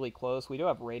really close. We do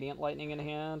have Radiant Lightning in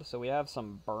hand, so we have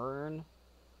some burn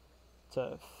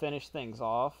to finish things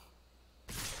off.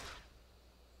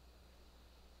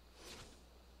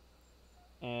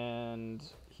 and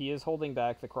he is holding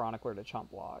back the Chronicler to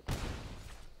chump block.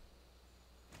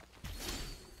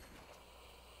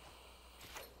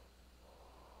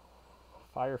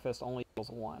 Fire Fist only equals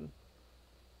 1.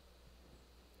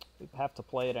 We have to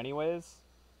play it anyways.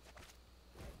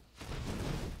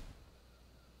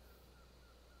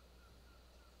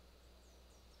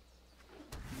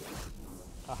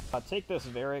 Take this,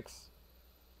 Varix.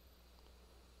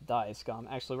 Die, scum.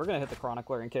 Actually, we're going to hit the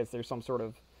Chronicler in case there's some sort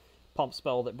of pump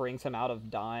spell that brings him out of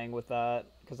dying with that,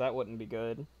 because that wouldn't be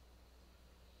good.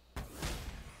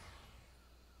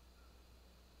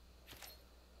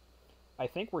 I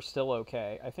think we're still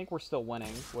okay. I think we're still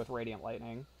winning with Radiant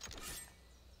Lightning.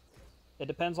 It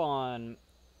depends on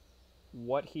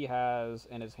what he has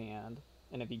in his hand,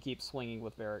 and if he keeps swinging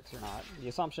with Varix or not. The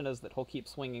assumption is that he'll keep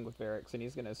swinging with Varix, and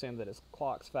he's going to assume that his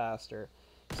clock's faster.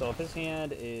 So if his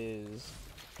hand is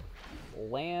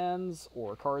lands,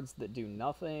 or cards that do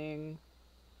nothing,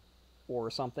 or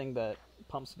something that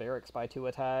pumps Varix by 2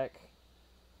 attack,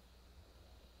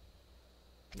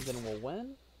 then we'll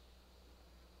win.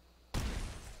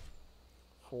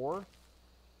 4.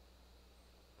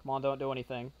 Come on, don't do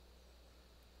anything.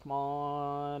 Come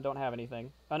on, don't have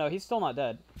anything. Oh no, he's still not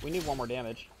dead. We need 1 more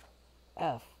damage.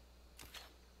 F.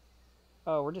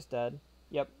 Oh, we're just dead.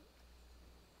 Yep.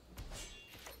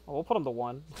 Well, we'll put him to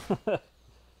 1.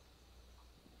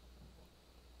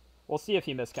 We'll see if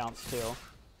he miscounts too.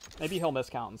 Maybe he'll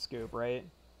miscount and scoop, right?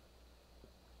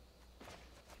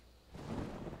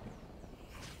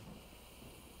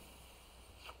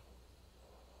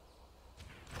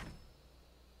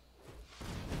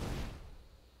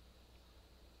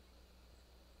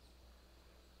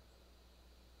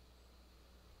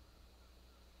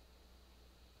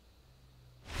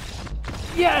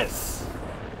 Yes!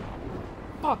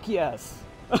 Fuck yes!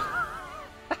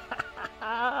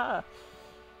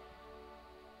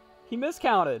 He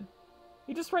miscounted.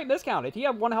 He just straight miscounted. He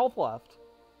had 1 health left.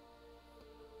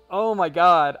 Oh my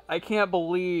god. I can't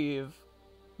believe.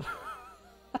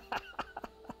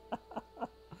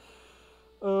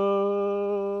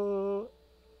 Oh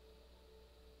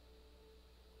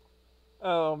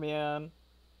man.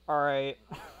 Alright.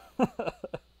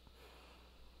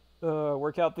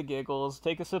 Work out the giggles.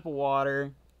 Take a sip of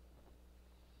water.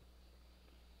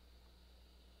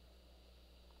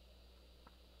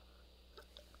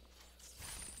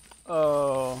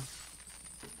 Oh.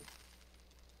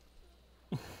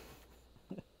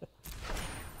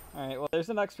 Alright, well, there's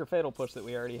an extra fatal push that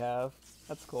we already have.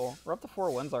 That's cool. We're up to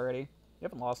 4 wins already. We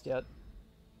haven't lost yet.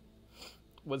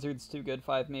 Wizard's too good,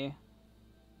 5 me.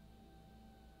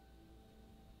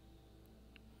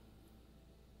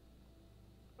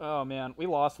 Oh man, we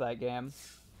lost that game.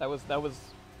 That was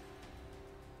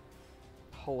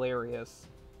hilarious.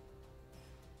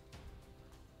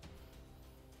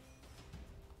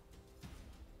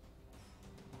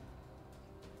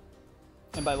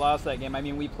 And by lost that game, I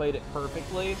mean we played it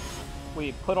perfectly.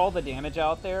 We put all the damage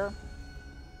out there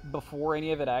before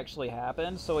any of it actually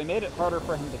happened, so we made it harder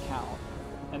for him to count.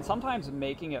 And sometimes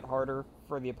making it harder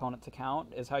for the opponent to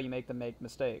count is how you make them make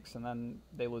mistakes, and then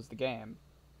they lose the game.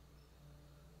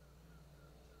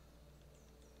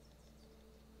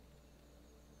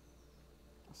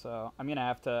 So I'm gonna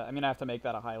have to make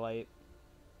that a highlight.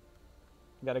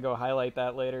 Gotta go highlight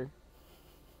that later.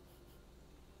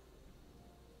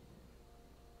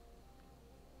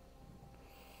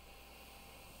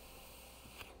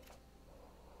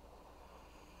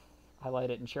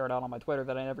 Highlight it and share it out on my Twitter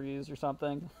that I never use or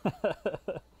something.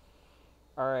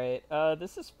 Alright,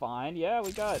 this is fine. Yeah,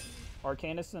 we got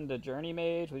Arcanist into Journey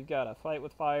Mage. We've got a Fight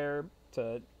with Fire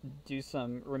to do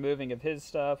some removing of his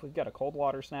stuff. We've got a Cold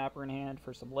Water Snapper in hand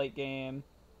for some late game.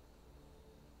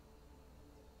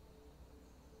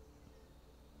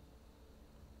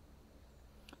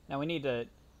 Now we need to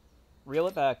reel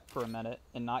it back for a minute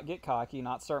and not get cocky,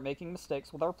 not start making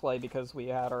mistakes with our play because we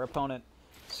had our opponent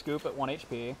scoop at 1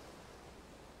 HP.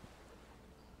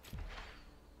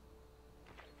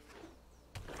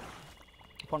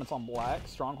 Opponent's on black.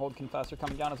 Stronghold Confessor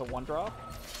coming down as a 1-drop.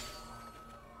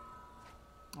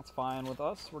 That's fine with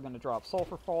us. We're going to drop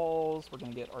Sulphur Falls. We're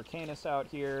going to get Arcanist out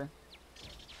here.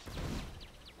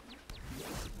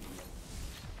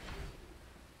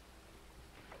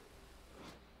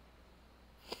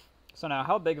 So now,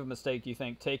 how big of a mistake do you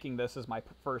think taking this as my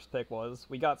first pick was?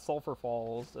 We got Sulphur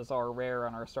Falls as our rare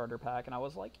on our starter pack, and I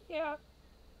was like, yeah,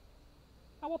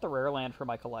 I want the rare land for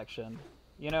my collection.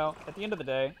 You know, at the end of the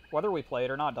day, whether we play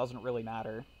it or not doesn't really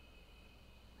matter.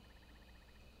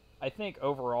 I think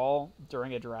overall,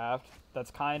 during a draft,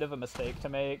 that's kind of a mistake to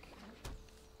make.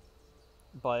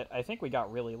 But I think we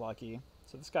got really lucky.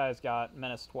 So this guy's got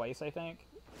Menace twice, I think.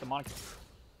 Demonic...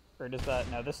 Or does that...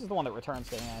 No, this is the one that returns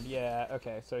to hand. Yeah,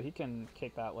 okay, so he can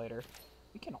kick that later.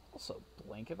 We can also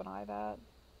blink of an eye that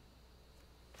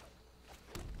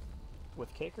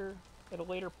with kicker at a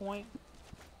later point.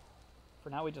 For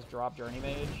now, we just drop Journey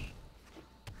Mage.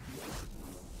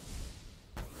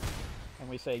 And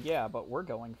we say, yeah, but we're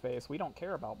going face. We don't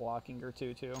care about blocking your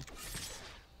 2-2.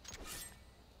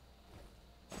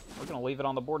 We're going to leave it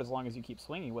on the board as long as you keep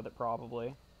swinging with it,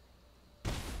 probably.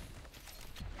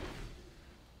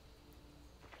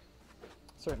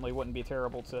 Certainly wouldn't be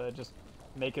terrible to just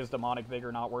make his Demonic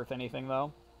Vigor not worth anything,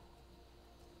 though.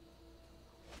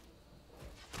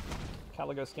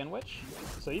 Caligo Skin Witch.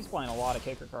 So he's playing a lot of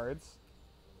kicker cards.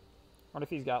 Wonder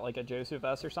if he's got like a Joseph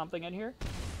S or something in here.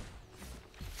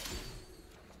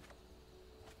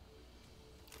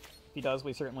 If he does,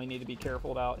 we certainly need to be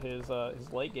careful about his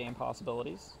late game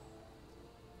possibilities.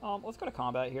 Let's go to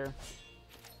combat here.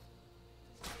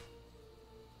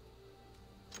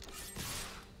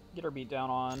 Get our beat down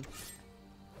on.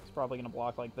 He's probably going to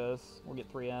block like this. We'll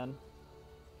get 3 in.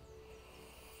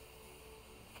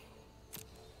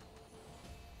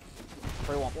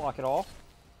 Probably won't block at all.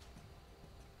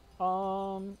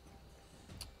 So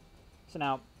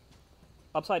now,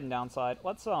 upside and downside.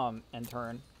 Let's end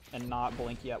turn and not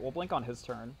blink yet. We'll blink on his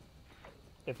turn,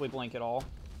 if we blink at all.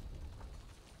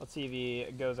 Let's see if he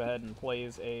goes ahead and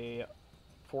plays a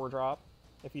 4-drop.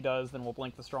 If he does, then we'll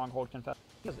blink the Stronghold Confessor.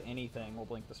 If he does anything, we'll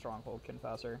blink the Stronghold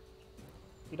Confessor.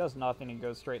 If he does nothing and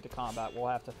goes straight to combat, we'll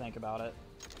have to think about it.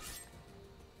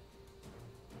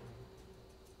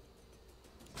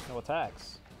 No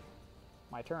attacks.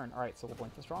 My turn. Alright, so we'll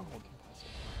blink the Stronghold Confessor.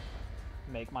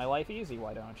 Make my life easy,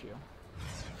 why don't you?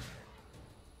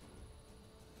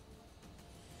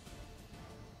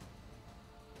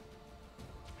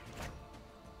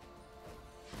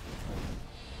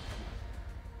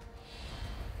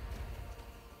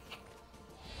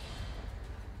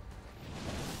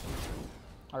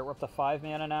 Alright, we're up to 5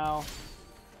 mana now.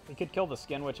 We could kill the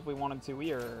Skin Witch if we wanted to.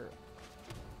 We are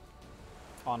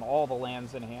on all the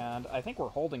lands in hand. I think we're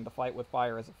holding the Fight with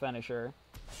Fire as a finisher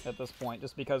at this point,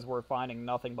 just because we're finding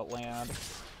nothing but land.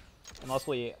 Unless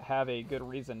we have a good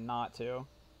reason not to.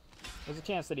 There's a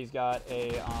chance that he's got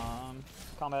a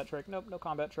combat trick. Nope, no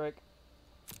combat trick.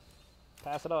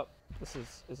 Pass it up. This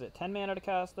is it 10 mana to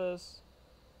cast this?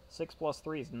 6 plus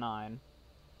 3 is 9.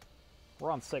 We're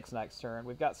on 6 next turn.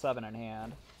 We've got 7 in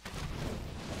hand.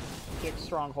 Kick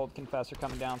Stronghold Confessor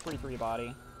coming down. 3/3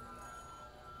 body.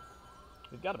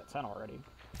 We've got him at 10 already.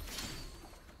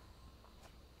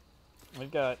 We've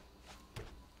got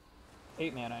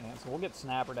 8 mana in hand, so we'll get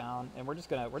Snapper down, and we're just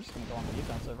gonna go on the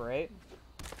defensive, right?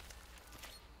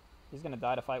 He's gonna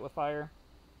die to Fight with Fire.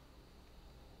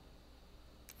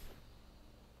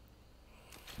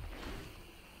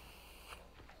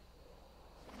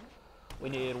 We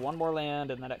need 1 more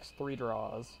land in the next 3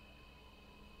 draws.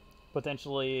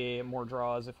 Potentially more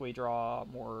draws if we draw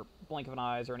more Blink of an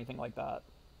Eyes or anything like that.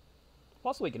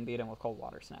 Plus we can beat him with Cold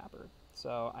Water Snapper.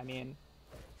 So, I mean,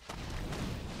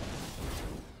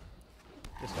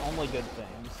 just only good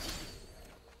things.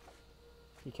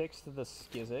 He kicks to the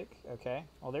Skizzik. Okay.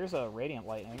 Well, there's a Radiant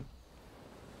Lightning.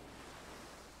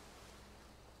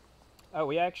 Oh,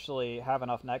 we actually have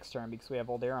enough next turn because we have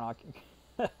Voldaron.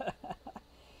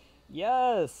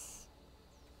 Yes!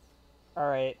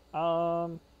 Alright,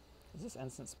 is this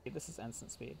instant speed? This is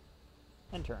instant speed.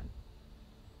 End turn.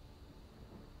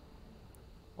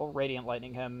 We'll Radiant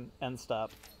Lightning him end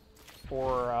step.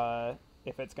 Or,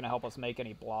 if it's going to help us make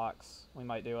any blocks, we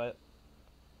might do it.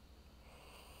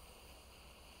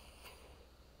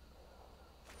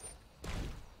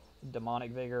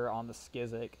 Demonic Vigor on the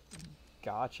Skizzik.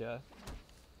 Gotcha.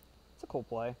 It's a cool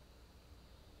play.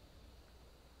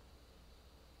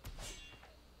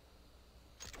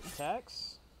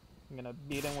 Attacks. I'm gonna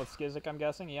beat him with Skizzik, I'm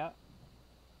guessing, yeah.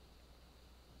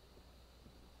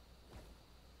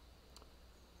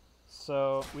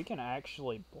 So, we can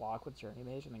actually block with Journey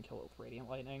Mage and then kill it with Radiant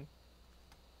Lightning.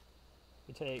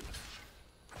 We take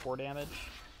 4 damage.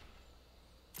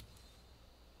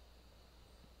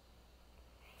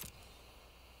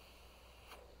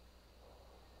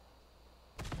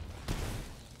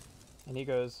 And he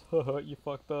goes, haha, you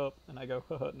fucked up. And I go,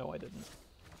 haha, no I didn't.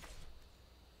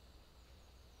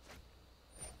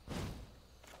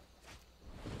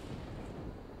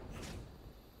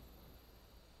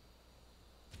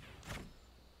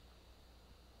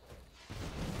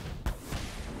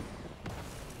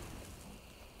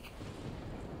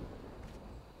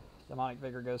 Demonic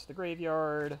Vigor goes to the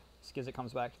graveyard. Skizzik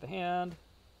comes back to the hand.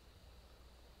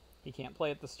 He can't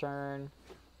play it this turn.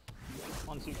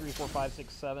 1, 2, 3, 4, 5,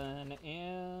 6, 7,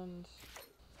 and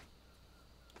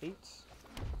 8.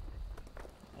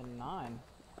 and 9.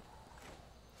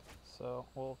 So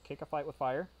we'll kick a fight with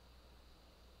fire.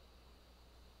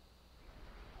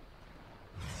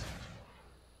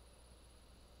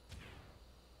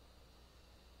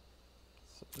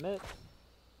 Submit.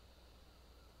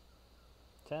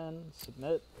 10,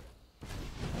 submit.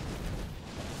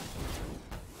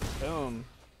 Boom.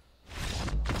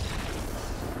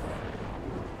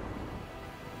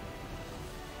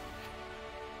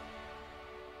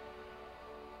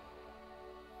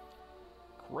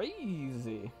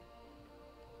 Crazy.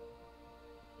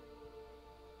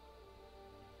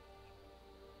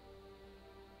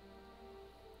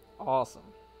 Awesome.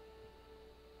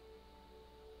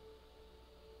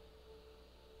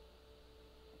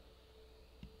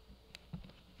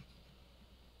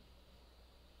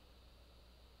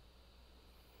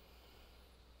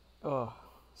 Oh,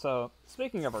 so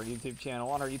speaking of our YouTube channel,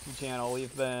 on our YouTube channel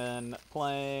we've been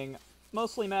playing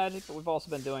mostly Magic, but we've also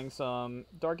been doing some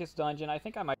Darkest Dungeon. I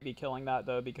think I might be killing that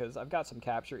though because I've got some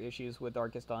capture issues with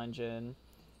Darkest Dungeon.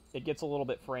 It gets a little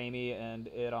bit framey and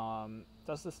it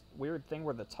does this weird thing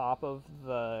where the top of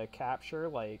the capture,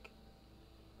 like,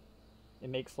 it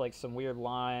makes like some weird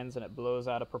lines and it blows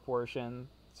out of proportion.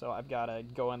 So I've got to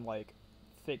go and like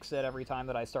fix it every time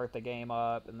that I start the game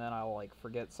up, and then I'll like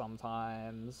forget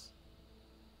sometimes.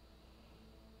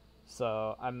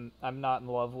 So I'm not in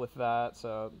love with that.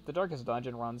 So the Darkest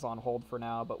Dungeon runs on hold for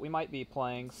now, but we might be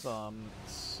playing some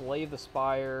Slay the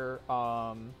Spire,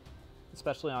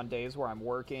 especially on days where I'm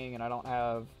working and I don't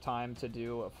have time to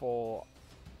do a full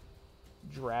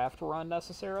draft run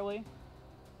necessarily.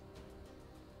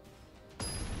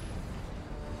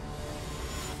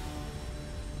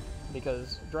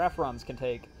 Because draft runs can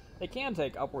take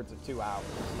upwards of 2 hours,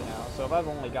 you know. So if I've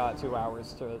only got 2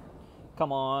 hours to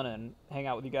come on and hang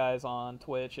out with you guys on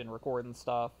Twitch and record and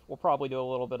stuff, we'll probably do a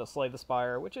little bit of Slay the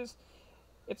Spire, which is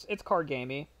it's card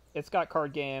gamey. It's got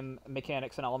card game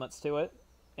mechanics and elements to it,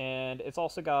 and it's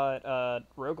also got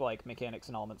roguelike mechanics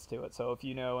and elements to it. So if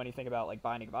you know anything about like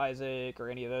Binding of Isaac or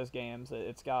any of those games,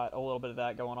 it's got a little bit of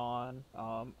that going on,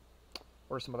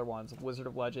 or some other ones, Wizard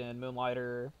of Legend,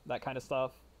 Moonlighter, that kind of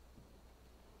stuff.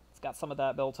 Got some of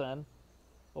that built in, a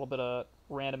little bit of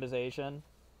randomization.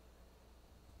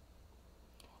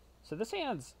 So this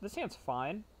hand's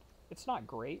fine. It's not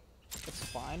great. It's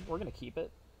fine. We're gonna keep it.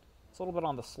 It's a little bit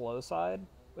on the slow side,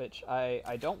 which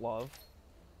I don't love,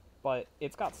 but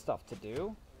it's got stuff to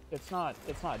do. It's not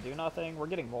do nothing. We're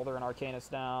getting Molder and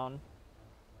Arcanus down.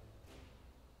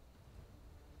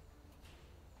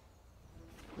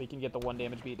 We can get the 1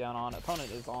 damage beat down on. Opponent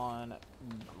is on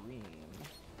green.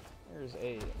 There's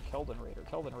a Keldon Raider.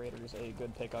 Keldon Raider is a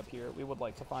good pickup here. We would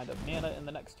like to find a mana in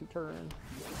the next 2 turns.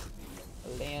 A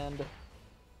land.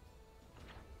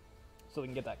 So we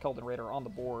can get that Keldon Raider on the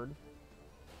board.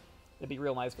 It'd be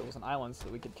real nice if it was an island so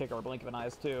that we could kick our Blink of an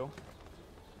Eyes too.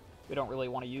 We don't really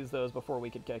want to use those before we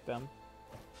could kick them.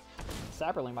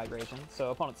 Saproling Migration.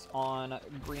 So opponent's on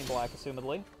green-black,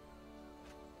 assumedly.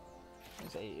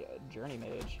 There's a Journey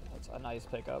Mage. That's a nice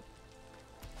pickup.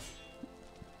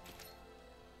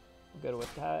 We'll go to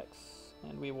attacks,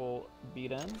 and we will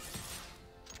beat in.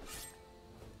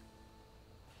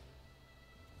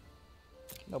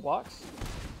 No blocks.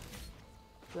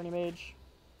 Journey Mage.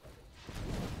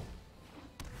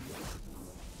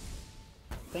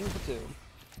 Thing for 2.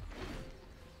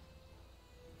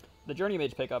 The Journey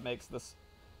Mage pickup makes this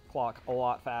clock a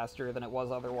lot faster than it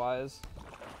was otherwise.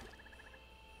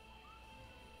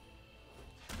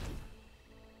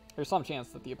 There's some chance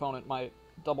that the opponent might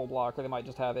double block, or they might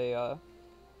just have a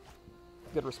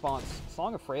good response.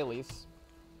 Song of Freyalise.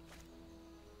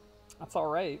 That's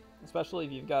alright, especially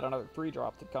if you've got another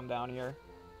 3-drop to come down here.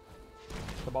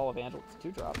 Cabal Evangel, it's a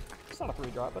 2-drop. It's not a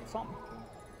 3-drop, but it's something.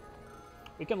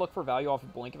 We can look for value off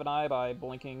of Blink of an Eye by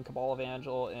blinking Cabal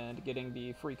Evangel and getting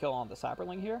the free kill on the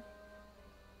Saproling here.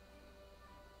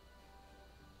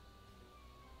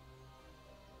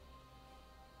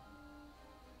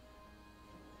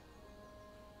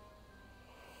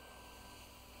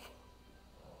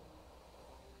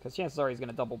 Because chances are he's going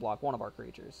to double block one of our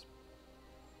creatures.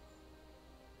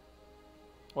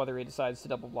 Whether he decides to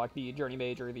double block the Journey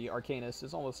Mage or the Arcanist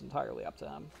is almost entirely up to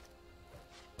him.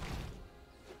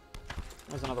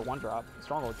 There's another 1-drop.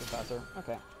 Stronghold Professor.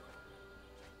 Okay.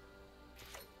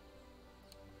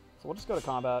 So we'll just go to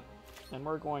combat, and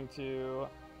we're going to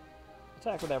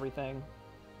attack with everything.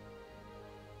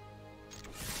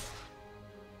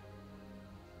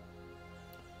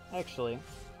 Actually,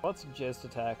 let's just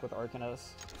attack with Arcanist.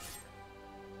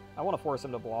 I want to force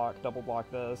him to block, double block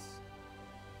this.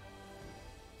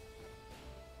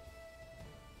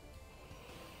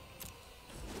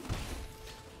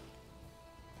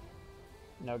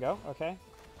 No go? Okay.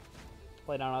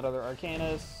 Play down another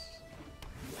Arcanist.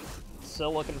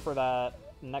 Still looking for that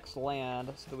next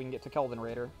land so that we can get to Kelvin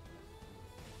Raider.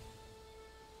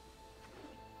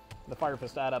 The Fire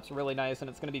Fist add-up's really nice, and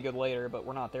it's going to be good later, but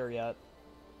we're not there yet.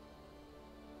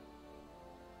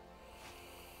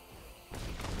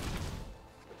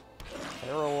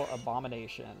 Feral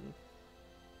Abomination.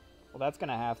 Well, that's going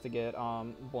to have to get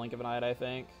Blink of an Eye, I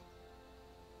think.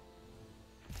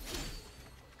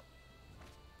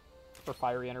 For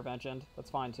Fiery Intervention. That's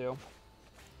fine, too.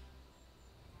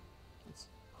 It's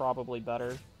probably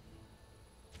better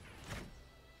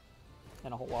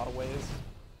in a whole lot of ways.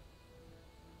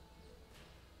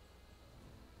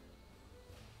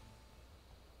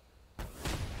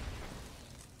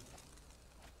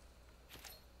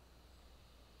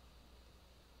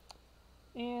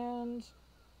 And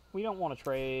we don't want to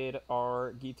trade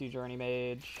our Gitu Journey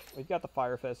Mage. We've got the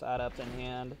Fire Fist Adept in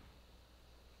hand.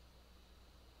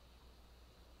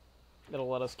 It'll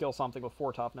let us kill something with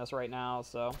 4 toughness right now,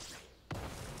 so...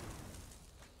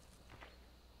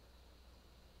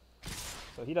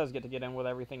 So he does get to get in with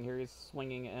everything here. He's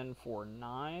swinging in for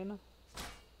 9.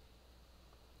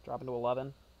 Dropping to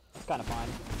 11. It's kind of fine.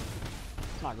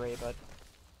 It's not great, but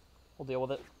we'll deal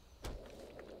with it.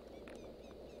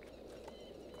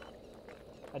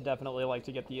 I'd definitely like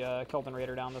to get the Kelvin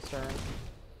Raider down this turn.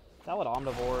 Valid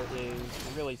Omnivore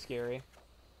is really scary.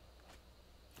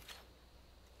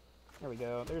 There we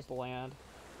go. There's the land.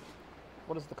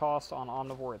 What is the cost on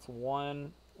Omnivore? It's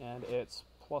 1, and it's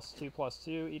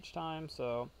 +2/+2 each time.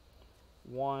 So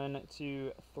 1,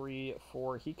 2, 3,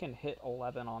 4. He can hit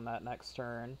 11 on that next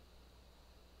turn,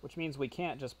 which means we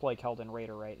can't just play Kelvin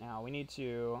Raider right now. We need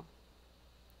to...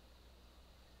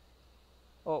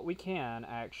 Oh, we can,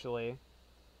 actually.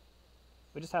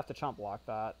 We just have to chump block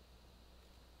that.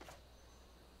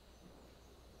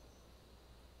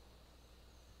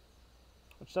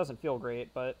 Which doesn't feel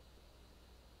great, but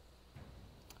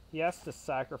he has to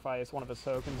sacrifice one of his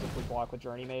tokens if we block with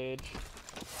Journey Mage.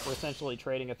 We're essentially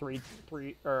trading a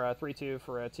 3/2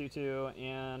 for a 2/2,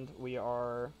 and we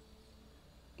are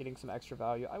getting some extra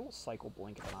value. I will cycle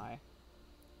Blink of an Eye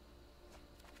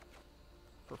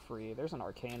for free. There's an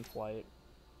Arcane Flight.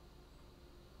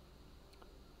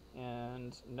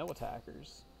 And no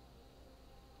attackers.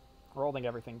 We're holding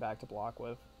everything back to block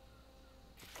with.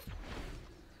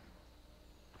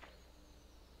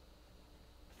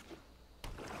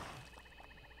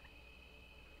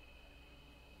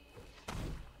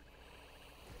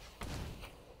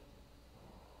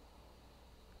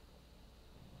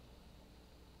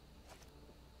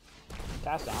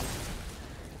 Cast down.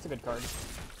 That's a good card.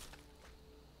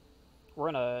 We're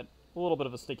in a little bit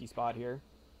of a sticky spot here.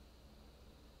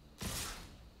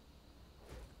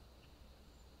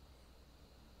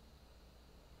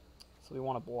 So we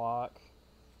want to block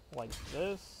like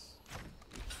this,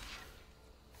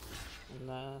 and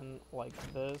then like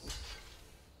this.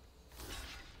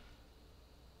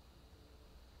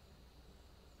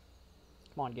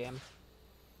 Come on, game.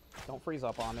 Don't freeze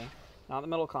up on me. Not in the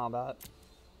middle of combat.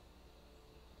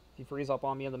 If you freeze up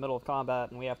on me in the middle of combat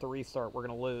and we have to restart, we're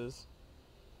going to lose.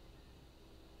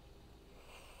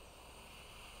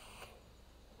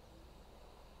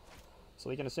 So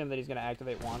we can assume that he's going to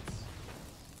activate once.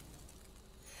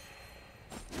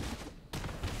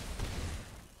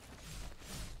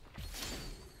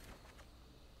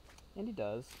 And he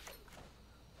does.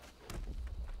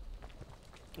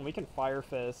 And we can Fire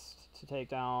Fist to take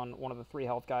down one of the 3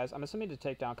 health guys. I'm assuming to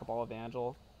take down Cabal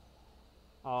Evangel.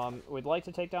 We'd like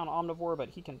to take down Omnivore, but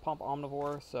he can pump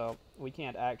Omnivore, so we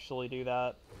can't actually do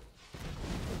that.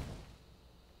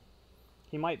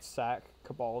 He might sack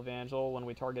Cabal Evangel when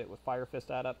we target with Fire Fist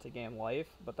Adept to gain life,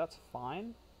 but that's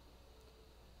fine.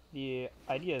 The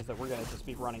idea is that we're going to just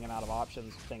be running him out of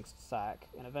options thanks to sack,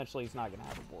 and eventually he's not going to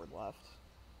have a board left.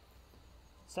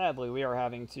 Sadly, we are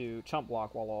having to chump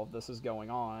block while all of this is going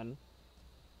on.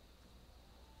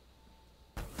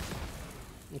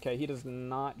 Okay, he does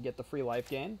not get the free life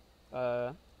gain.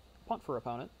 Punt for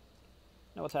opponent.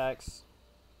 No attacks.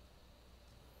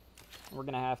 We're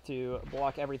going to have to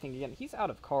block everything again. He's out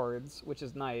of cards, which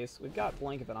is nice. We've got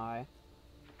Blink of an Eye.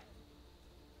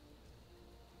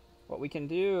 What we can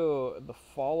do the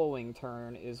following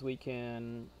turn is we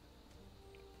can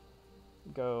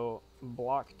go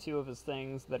block 2 of his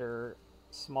things that are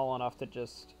small enough to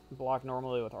just block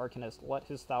normally with Arcanist, let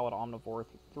his Thallid Omnivore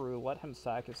through, let him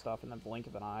sack his stuff, and then Blink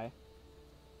of an Eye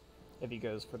if he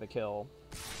goes for the kill.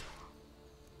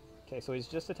 Okay, so he's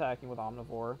just attacking with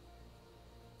Omnivore.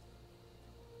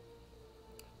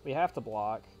 We have to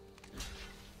block.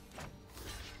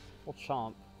 We'll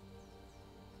chomp.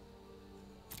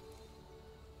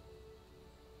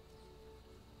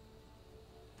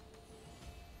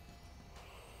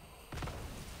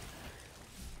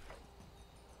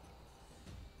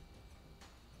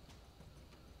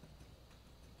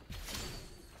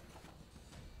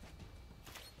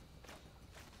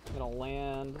 gonna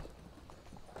land.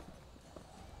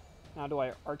 Now do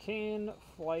I Arcane,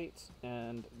 Flight,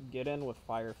 and get in with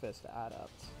Fire Fist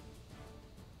Adept?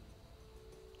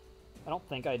 I don't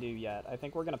think I do yet. I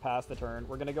think we're gonna pass the turn.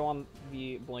 We're gonna go on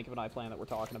the blink of an eye plan that we're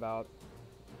talking about.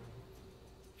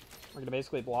 We're gonna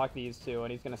basically block these two,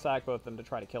 and he's gonna sack both of them to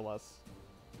try to kill us.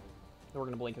 Then we're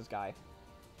gonna blink his guy.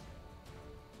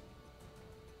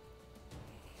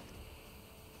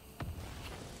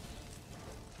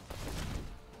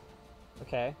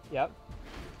 Okay, yep.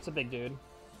 It's a big dude.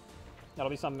 That'll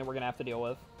be something that we're gonna have to deal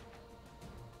with.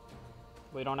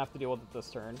 We don't have to deal with it this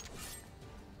turn.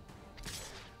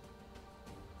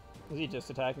 Is he just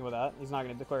attacking with that? He's not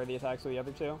gonna declare the attacks with the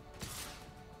other two?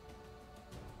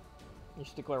 You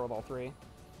should declare with all three.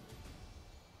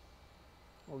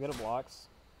 We'll get a blocks.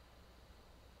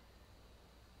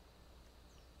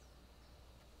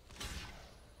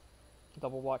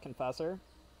 Double block Confessor.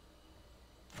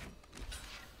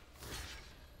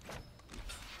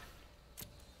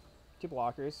 Two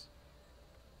blockers.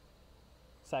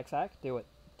 Sack sack. Do it.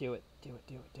 Do it. Do it.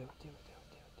 Do it. Do it. Do it. Do it. Do it.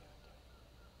 Do it.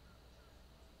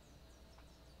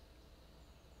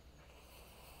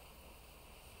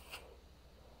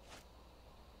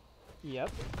 Do it.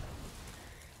 Yep.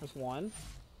 There's one.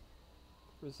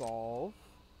 Resolve.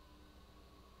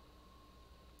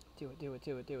 Do it. Do it.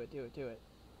 Do it. Do it. Do it. Do it.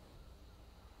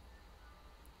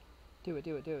 Do it.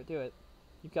 Do it. Do it. Do it.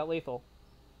 You've got lethal.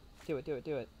 Do it. Do it.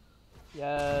 Do it.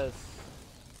 Yes.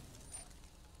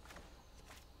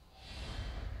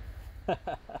 The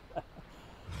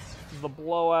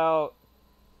blowout.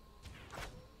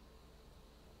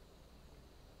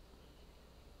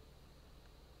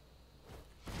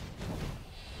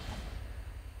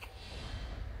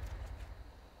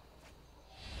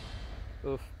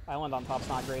 Oof. Island on top's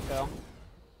not great though.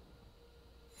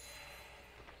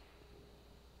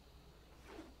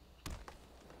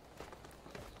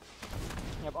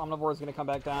 Yep, Omnivore's gonna come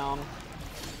back down.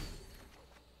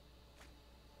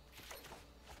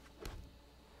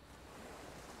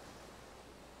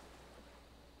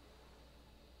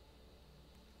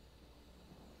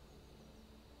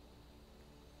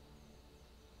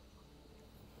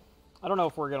 I don't know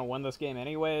if we're gonna win this game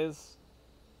anyways.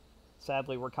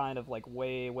 Sadly, we're kind of like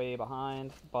way, way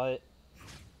behind, but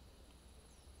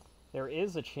there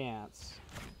is a chance.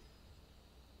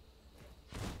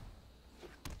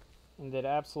 And it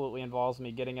absolutely involves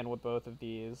me getting in with both of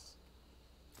these.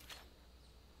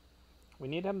 We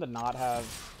need him to not have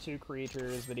two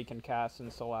creatures that he can cast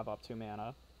and still have up 2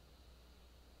 mana.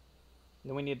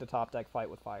 Then we need to top deck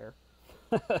Fight with Fire.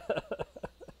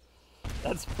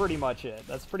 That's pretty much it.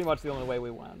 That's pretty much the only way we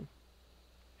win.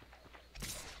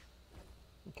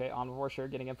 Okay, Omnivore, sure,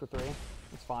 getting in for 3.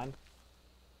 That's fine.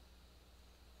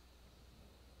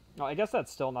 No, I guess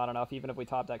that's still not enough, even if we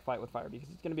top deck Fight with Fire, because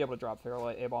he's going to be able to drop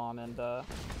Fairlight A-Bomb and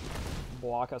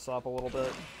block us up a little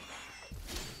bit.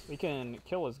 We can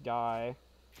kill his guy.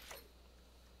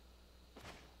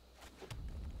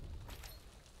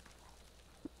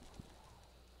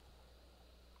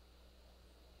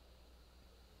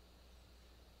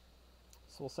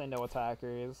 So we'll say no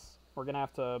attackers. We're going to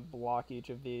have to block each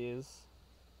of these.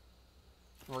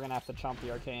 We're going to have to chump the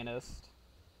Arcanist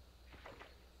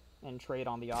and trade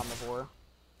on the Omnivore.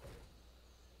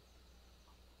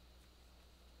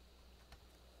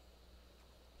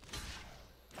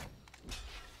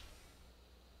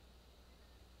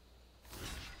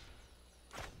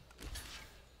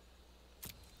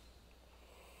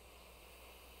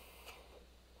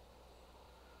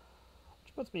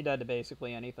 Which puts me dead to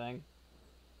basically anything.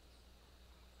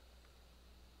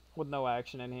 With no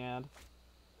action in hand.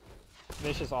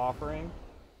 Vicious Offering.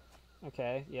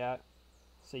 Okay, yeah.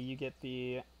 So you get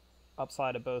the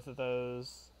upside of both of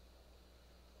those.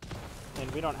 And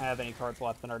we don't have any cards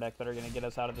left in our deck that are going to get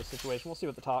us out of this situation. We'll see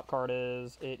what the top card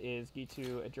is. It is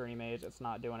Gitu, a Journey Mage. It's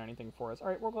not doing anything for us.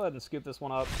 Alright, we'll go ahead and scoop this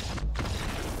one up.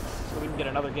 So we can get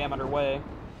another game underway.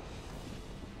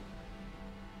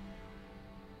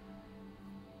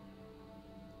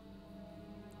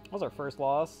 That was our first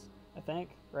loss, I think,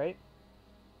 right?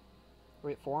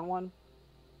 Wait, 4-1?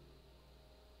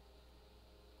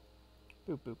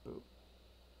 Boop, boop, boop.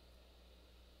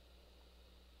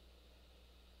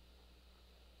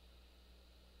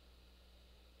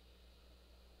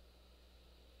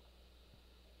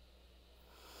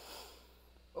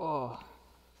 Oh,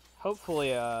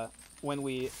 hopefully, when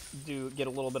we do get a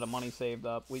little bit of money saved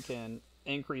up, we can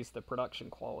increase the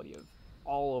production quality of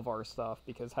all of our stuff,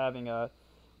 because having a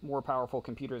more powerful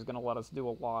computer is going to let us do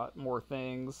a lot more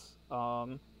things.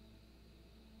 It's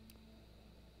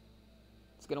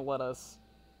going to let us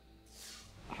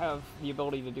have the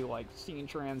ability to do like scene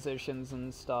transitions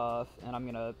and stuff, and I'm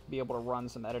gonna be able to run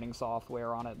some editing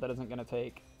software on it that isn't gonna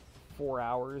take 4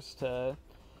 hours to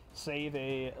save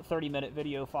a 30-minute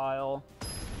video file.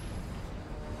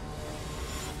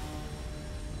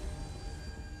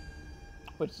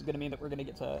 Which is gonna mean that we're gonna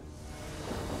get to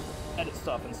edit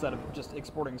stuff instead of just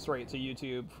exporting straight to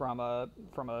YouTube from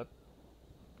a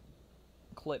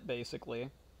clip, basically,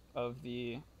 of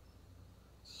the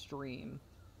stream.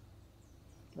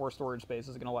 More storage space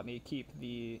is going to let me keep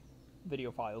the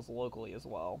video files locally as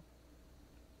well.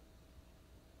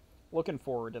 Looking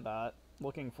forward to that.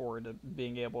 Looking forward to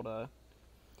being able to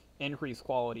increase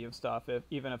quality of stuff,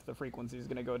 even if the frequency is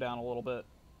going to go down a little bit.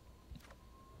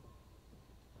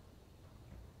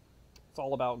 It's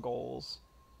all about goals.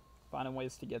 Finding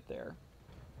ways to get there.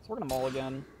 So we're going to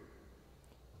mulligan.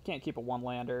 Can't keep a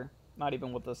one-lander. Not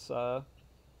even with this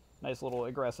nice little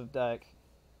aggressive deck.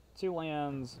 2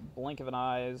 lands, blink of an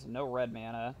eyes, no red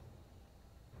mana.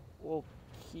 We'll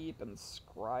keep and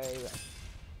scry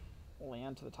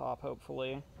land to the top,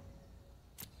 hopefully.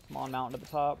 Come on, mountain to the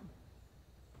top.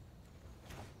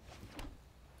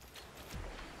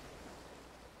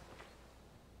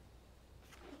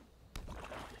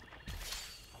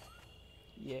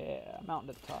 Yeah,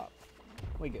 mountain to the top.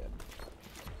 We good.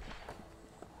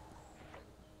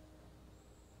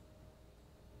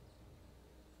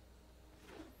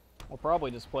 We'll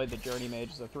probably just play the Journey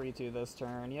Mage as a 3-2 this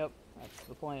turn. Yep, that's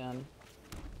the plan.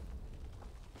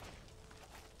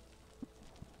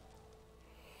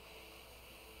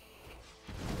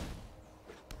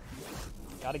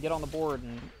 Gotta get on the board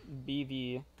and be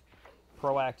the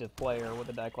proactive player with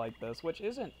a deck like this, which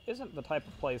isn't the type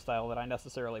of play style that I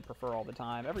necessarily prefer all the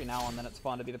time. Every now and then it's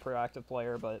fun to be the proactive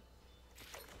player, but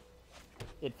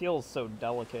it feels so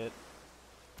delicate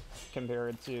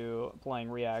compared to playing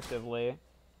reactively.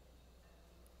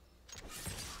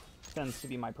 Tends to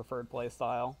be my preferred play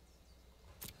style.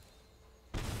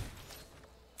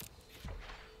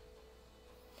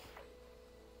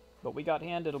 But we got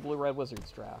handed a blue-red Wizards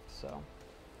draft, so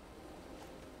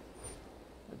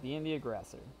we're being the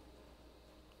aggressor.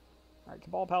 Alright,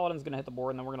 Cabal Paladin's gonna hit the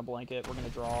board, and then we're gonna blank it. We're gonna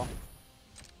draw.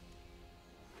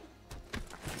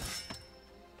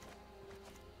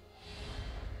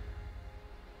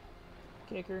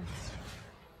 Kicker.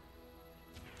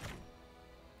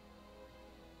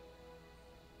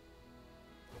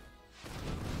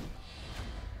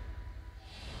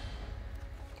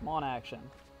 Come on, action.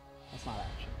 That's not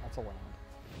action. That's a land.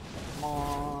 Come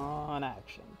on,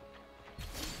 action.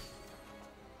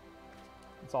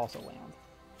 It's also land.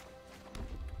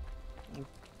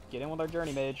 Get in with our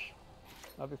Journey Mage.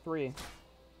 Another 3.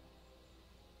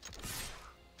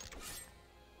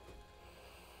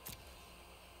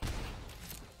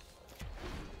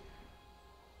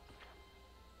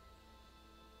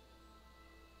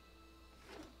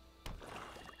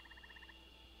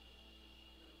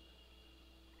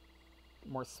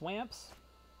 More swamps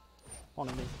on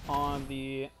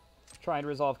the try and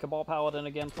resolve Cabal Paladin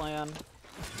again plan.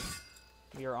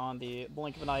 We are on the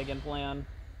blink of an eye again plan.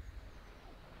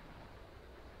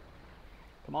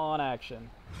 Come on, action.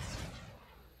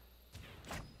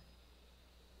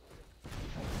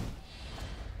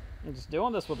 And just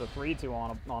doing this with a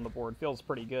 3-2 on the board feels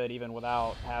pretty good, even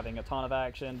without having a ton of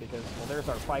action, because, well, there's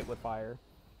our fight with fire.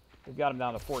 We've got him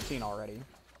down to 14 already.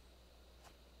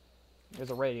 There's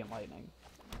a Radiant Lightning.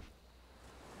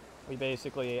 We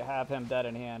basically have him dead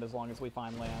in hand as long as we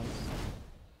find lands.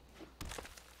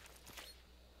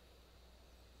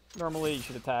 Normally you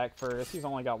should attack first. He's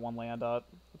only got 1 land up.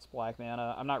 It's black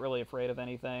mana. I'm not really afraid of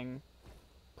anything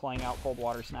playing out Cold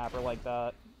Water Snapper like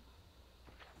that.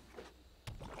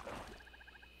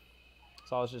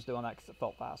 So I was just doing that because it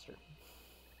felt faster.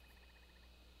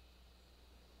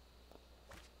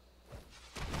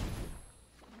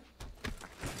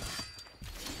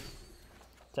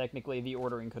 Technically, the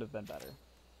ordering could have been better.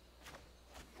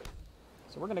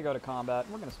 So we're going to go to combat,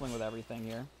 and we're going to swing with everything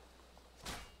here.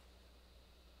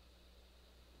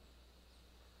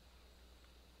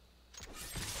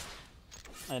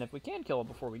 And if we can kill it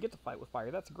before we get to fight with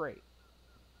fire, that's great.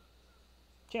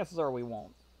 Chances are we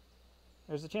won't.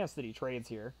 There's a chance that he trades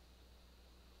here.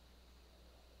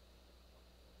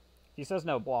 If he says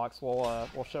no blocks,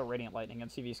 we'll show Radiant Lightning and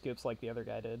see if he scoops like the other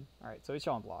guy did. Alright, so he's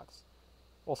showing blocks.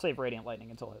 We'll save Radiant Lightning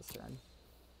until his turn.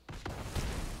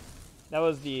 That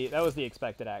was the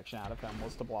expected action out of him,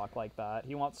 was to block like that.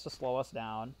 He wants to slow us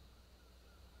down.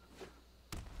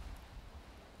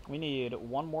 We need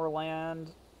 1 more land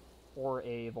or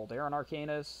a Voldaran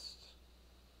Arcanist.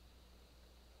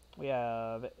 We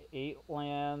have 8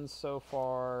 lands so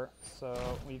far, so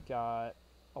we've got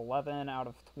 11 out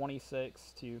of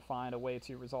 26 to find a way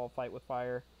to resolve fight with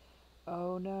fire.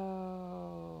 Oh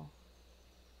no.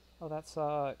 Oh, that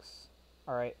sucks.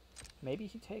 Alright, maybe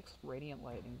he takes Radiant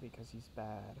Lightning because he's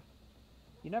bad.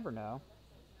 You never know.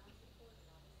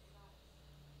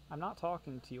 I'm not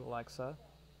talking to you, Alexa.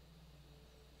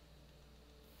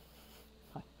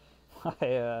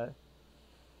 My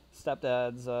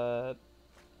stepdad's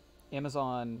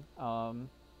Amazon home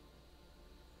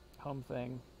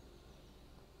thing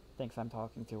thinks I'm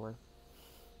talking to her.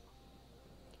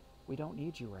 We don't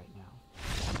need you right now.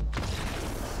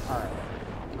 Alright,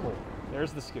 cool.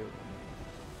 There's the scoop.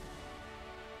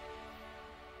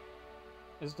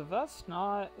 Is Divest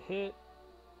not hit?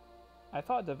 I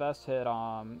thought Divest hit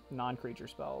non-creature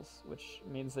spells, which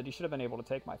means that he should have been able to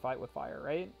take my fight with fire,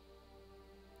 right?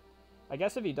 I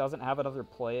guess if he doesn't have another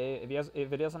play, if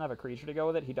he doesn't have a creature to go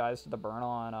with it, he dies to the burn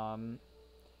on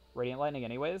Radiant Lightning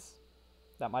anyways.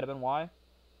 That might have been why.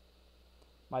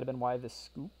 Might have been why this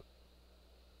scoop.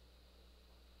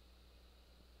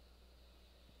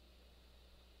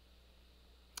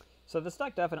 So this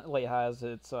deck definitely has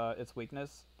its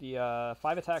weakness. The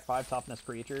 5 attack, 5 toughness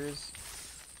creatures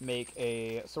make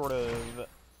a sort of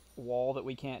wall that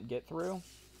we can't get through.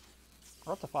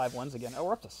 We're up to 5 wins again. Oh,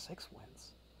 we're up to 6 wins.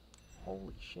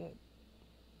 Holy shit.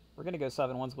 We're gonna go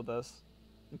 7 wins with this.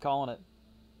 I'm calling it.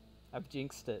 I've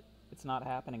jinxed it. It's not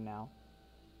happening now.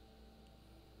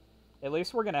 At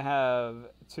least we're gonna have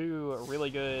 2 really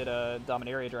good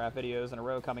Dominaria draft videos in a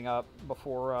row coming up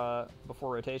before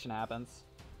rotation happens.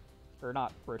 Or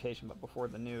not rotation, but before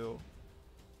the new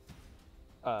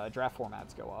draft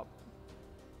formats go up.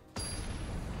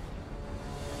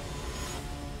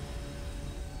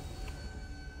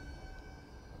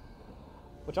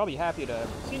 Which I'll be happy to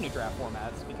see new draft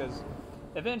formats, because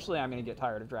eventually I'm going to get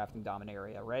tired of drafting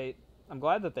Dominaria, right? I'm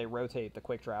glad that they rotate the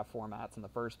quick draft formats in the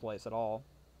first place at all.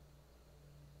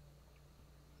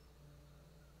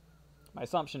 My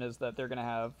assumption is that they're going to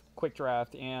have quick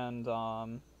draft and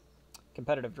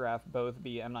competitive draft both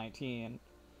be M19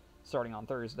 starting on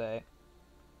Thursday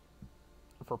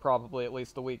for probably at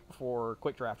least the week before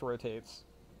quick draft rotates.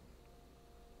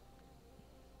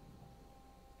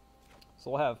 So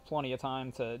we'll have plenty of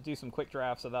time to do some quick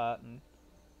drafts of that and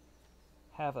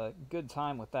have a good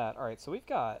time with that. Alright, so we've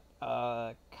got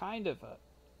kind of a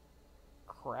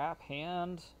crap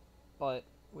hand, but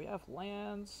we have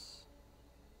lands,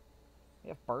 we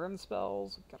have burn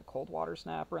spells, we've got a Cold Water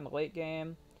Snapper in the late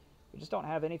game. We just don't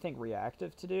have anything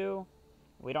reactive to do.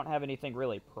 We don't have anything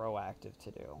really proactive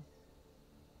to do.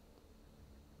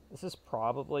 This is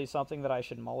probably something that I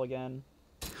should mulligan.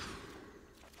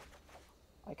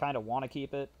 I kind of want to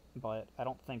keep it, but I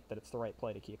don't think that it's the right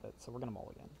play to keep it, so we're going to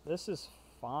mulligan. This is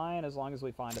fine as long as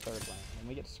we find a 3rd land, and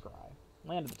we get to scry.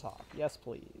 Land at the top. Yes,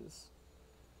 please.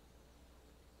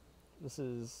 This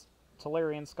is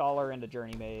Tolarian Scholar into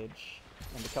Journey Mage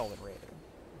into Kelvin Raider,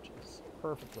 which is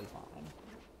perfectly fine.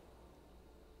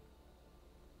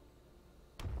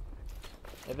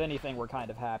 If anything, we're kind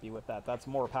of happy with that. That's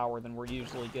more power than we're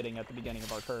usually getting at the beginning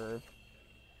of our curve.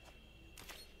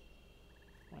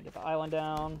 Want to get the island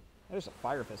down. There's a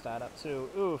Fire Fist add up too.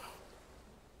 Oof.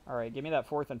 Alright, give me that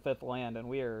 4th and 5th land and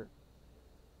we are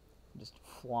just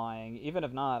flying. Even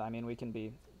if not, I mean, we can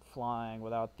be flying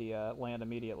without the land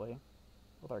immediately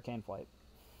with Arcane Flight.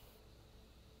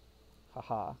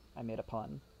 Haha, I made a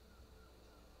pun.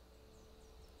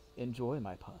 Enjoy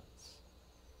my puns,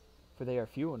 for they are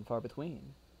few and far between.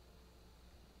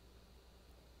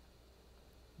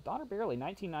 Donner Barely,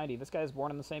 1990. This guy's born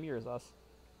in the same year as us.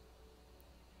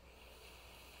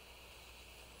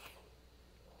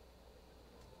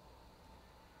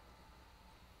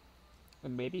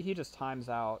 And maybe he just times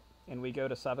out, and we go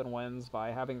to 7 wins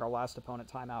by having our last opponent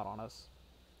time out on us.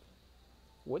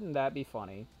 Wouldn't that be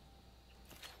funny?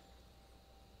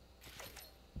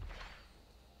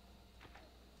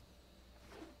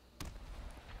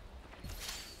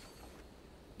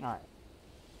 Alright.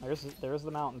 There's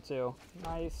the mountain too.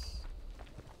 Nice.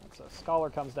 So Scholar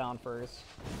comes down first.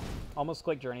 Almost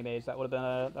click Journey Mage. That would have been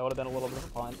a little bit of a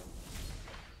punt.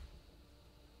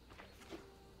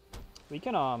 We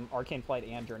can Arcane Flight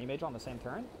and Journey Mage on the same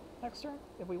turn next turn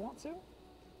if we want to,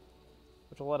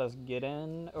 which will let us get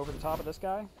in over the top of this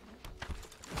guy.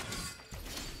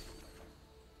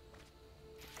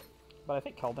 But I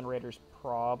think Kelvin Raider's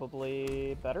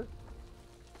probably better,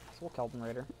 so we'll Kelvin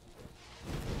Raider.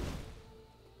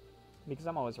 Because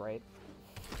I'm always right,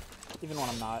 even when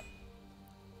I'm not.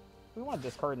 We want to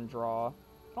discard and draw. I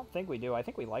don't think we do. I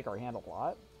think we like our hand a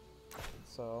lot.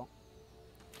 So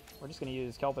we're just going to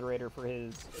use Kelvin Raider for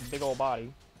his big old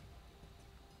body.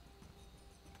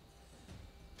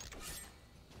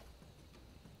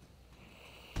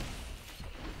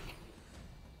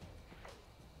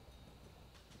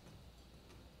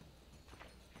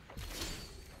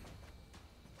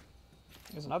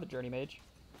 There's another Journey Mage.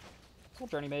 Cool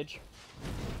Journey Mage.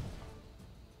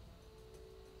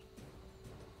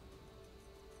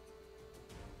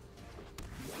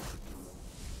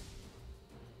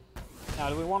 Now,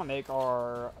 do we want to make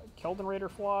our Keldon Raider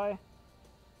fly?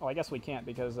 Oh, I guess we can't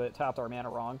because it tapped our mana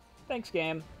wrong. Thanks,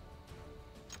 game.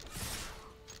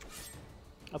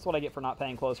 That's what I get for not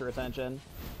paying closer attention.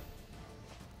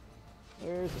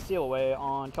 There's the seal away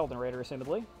on Keldon Raider,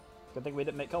 assumedly. Good thing we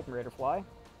didn't make Keldon Raider fly.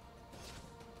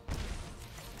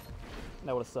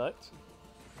 That would have sucked.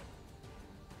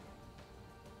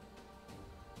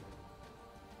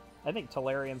 I think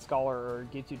Tolarian Scholar or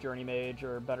Gitu Journey Mage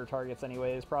are better targets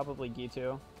anyways. Probably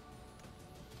Gitu.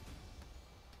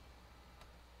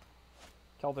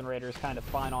 Keldon Raider's kind of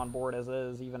fine on board as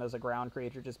is, even as a ground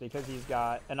creature, just because he's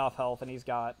got enough health and he's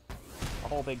got a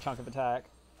whole big chunk of attack.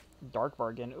 Dark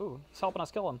Bargain. Ooh, he's helping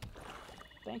us kill him.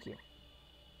 Thank you.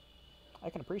 I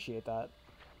can appreciate that.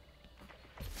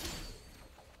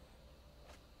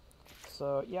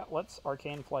 So, yeah, let's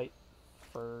Arcane Flight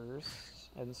first,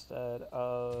 instead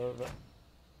of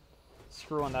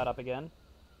screwing that up again.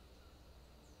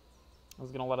 I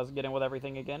was going to let us get in with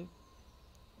everything again.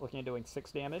 Looking at doing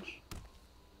 6 damage.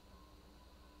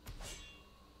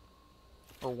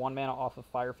 For 1 mana off of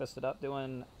Fire Fisted Up,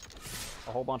 doing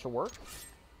a whole bunch of work.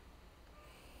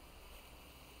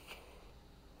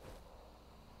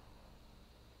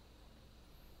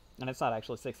 And it's not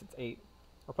actually 6, it's 8.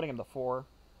 We're putting him to 4.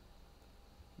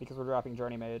 Because we're dropping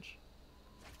Journey Mage.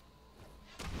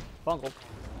 Bungled.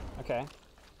 Okay.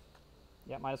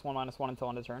 Yeah, -1/-1 until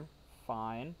end of turn.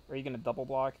 Fine. Are you going to double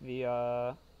block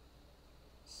the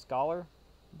Scholar?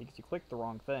 Because you clicked the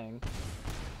wrong thing.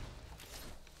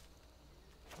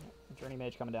 Journey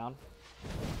Mage coming down.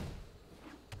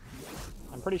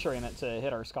 I'm pretty sure he meant to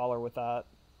hit our Scholar with that,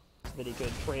 so that he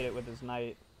could trade it with his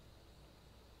Knight.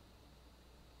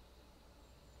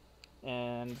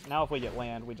 And now if we get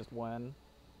land, we just win.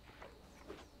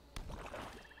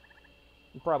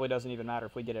 It probably doesn't even matter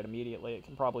if we get it immediately. It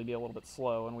can probably be a little bit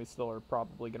slow, and we still are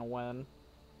probably going to win.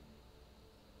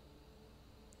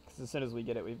 Because as soon as we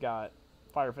get it, we've got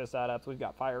Fire Fist Adept, we've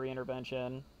got Fiery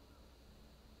Intervention.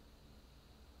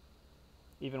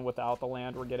 Even without the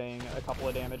land, we're getting a couple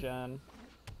of damage in.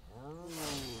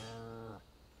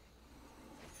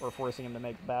 We're forcing him to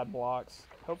make bad blocks.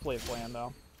 Hopefully it's land,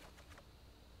 though.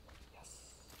 Yes.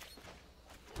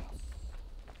 Yes.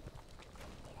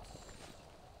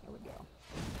 There we go.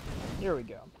 Here we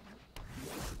go.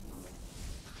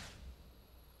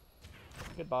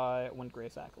 Goodbye,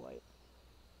 Windgrace Acolyte.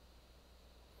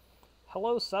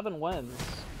 Hello, 7 wins.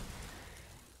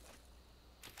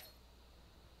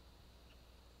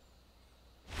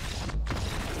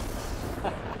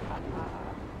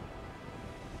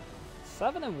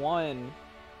 Seven and 1,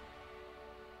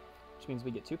 which means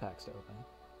we get 2 packs to open.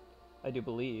 I do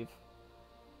believe.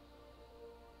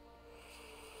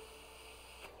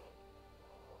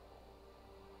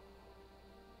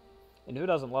 And who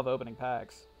doesn't love opening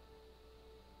packs?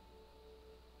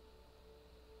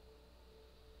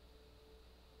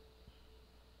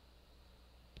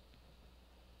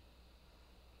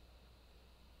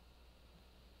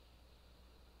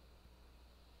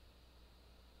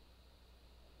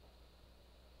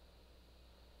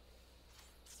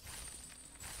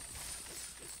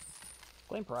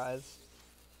 Claim prize.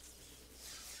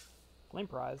 Claim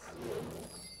prize.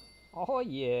 Oh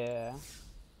yeah.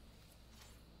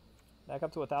 Back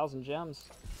up to 1,000 gems.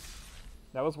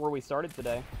 That was where we started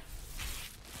today.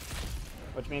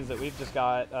 Which means that we've just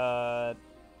got,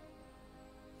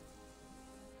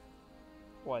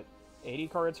 what, 80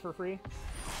 cards for free?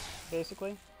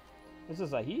 Basically. This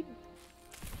is a heat.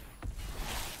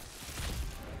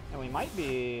 And we might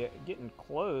be getting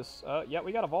close. Yeah,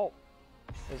 we got a vault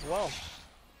as well.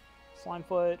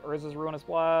 Slimefoot, Urza's Ruinous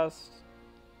Blast.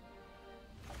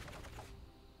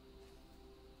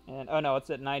 And, oh no,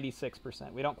 it's at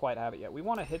 96%. We don't quite have it yet. We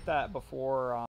want to hit that before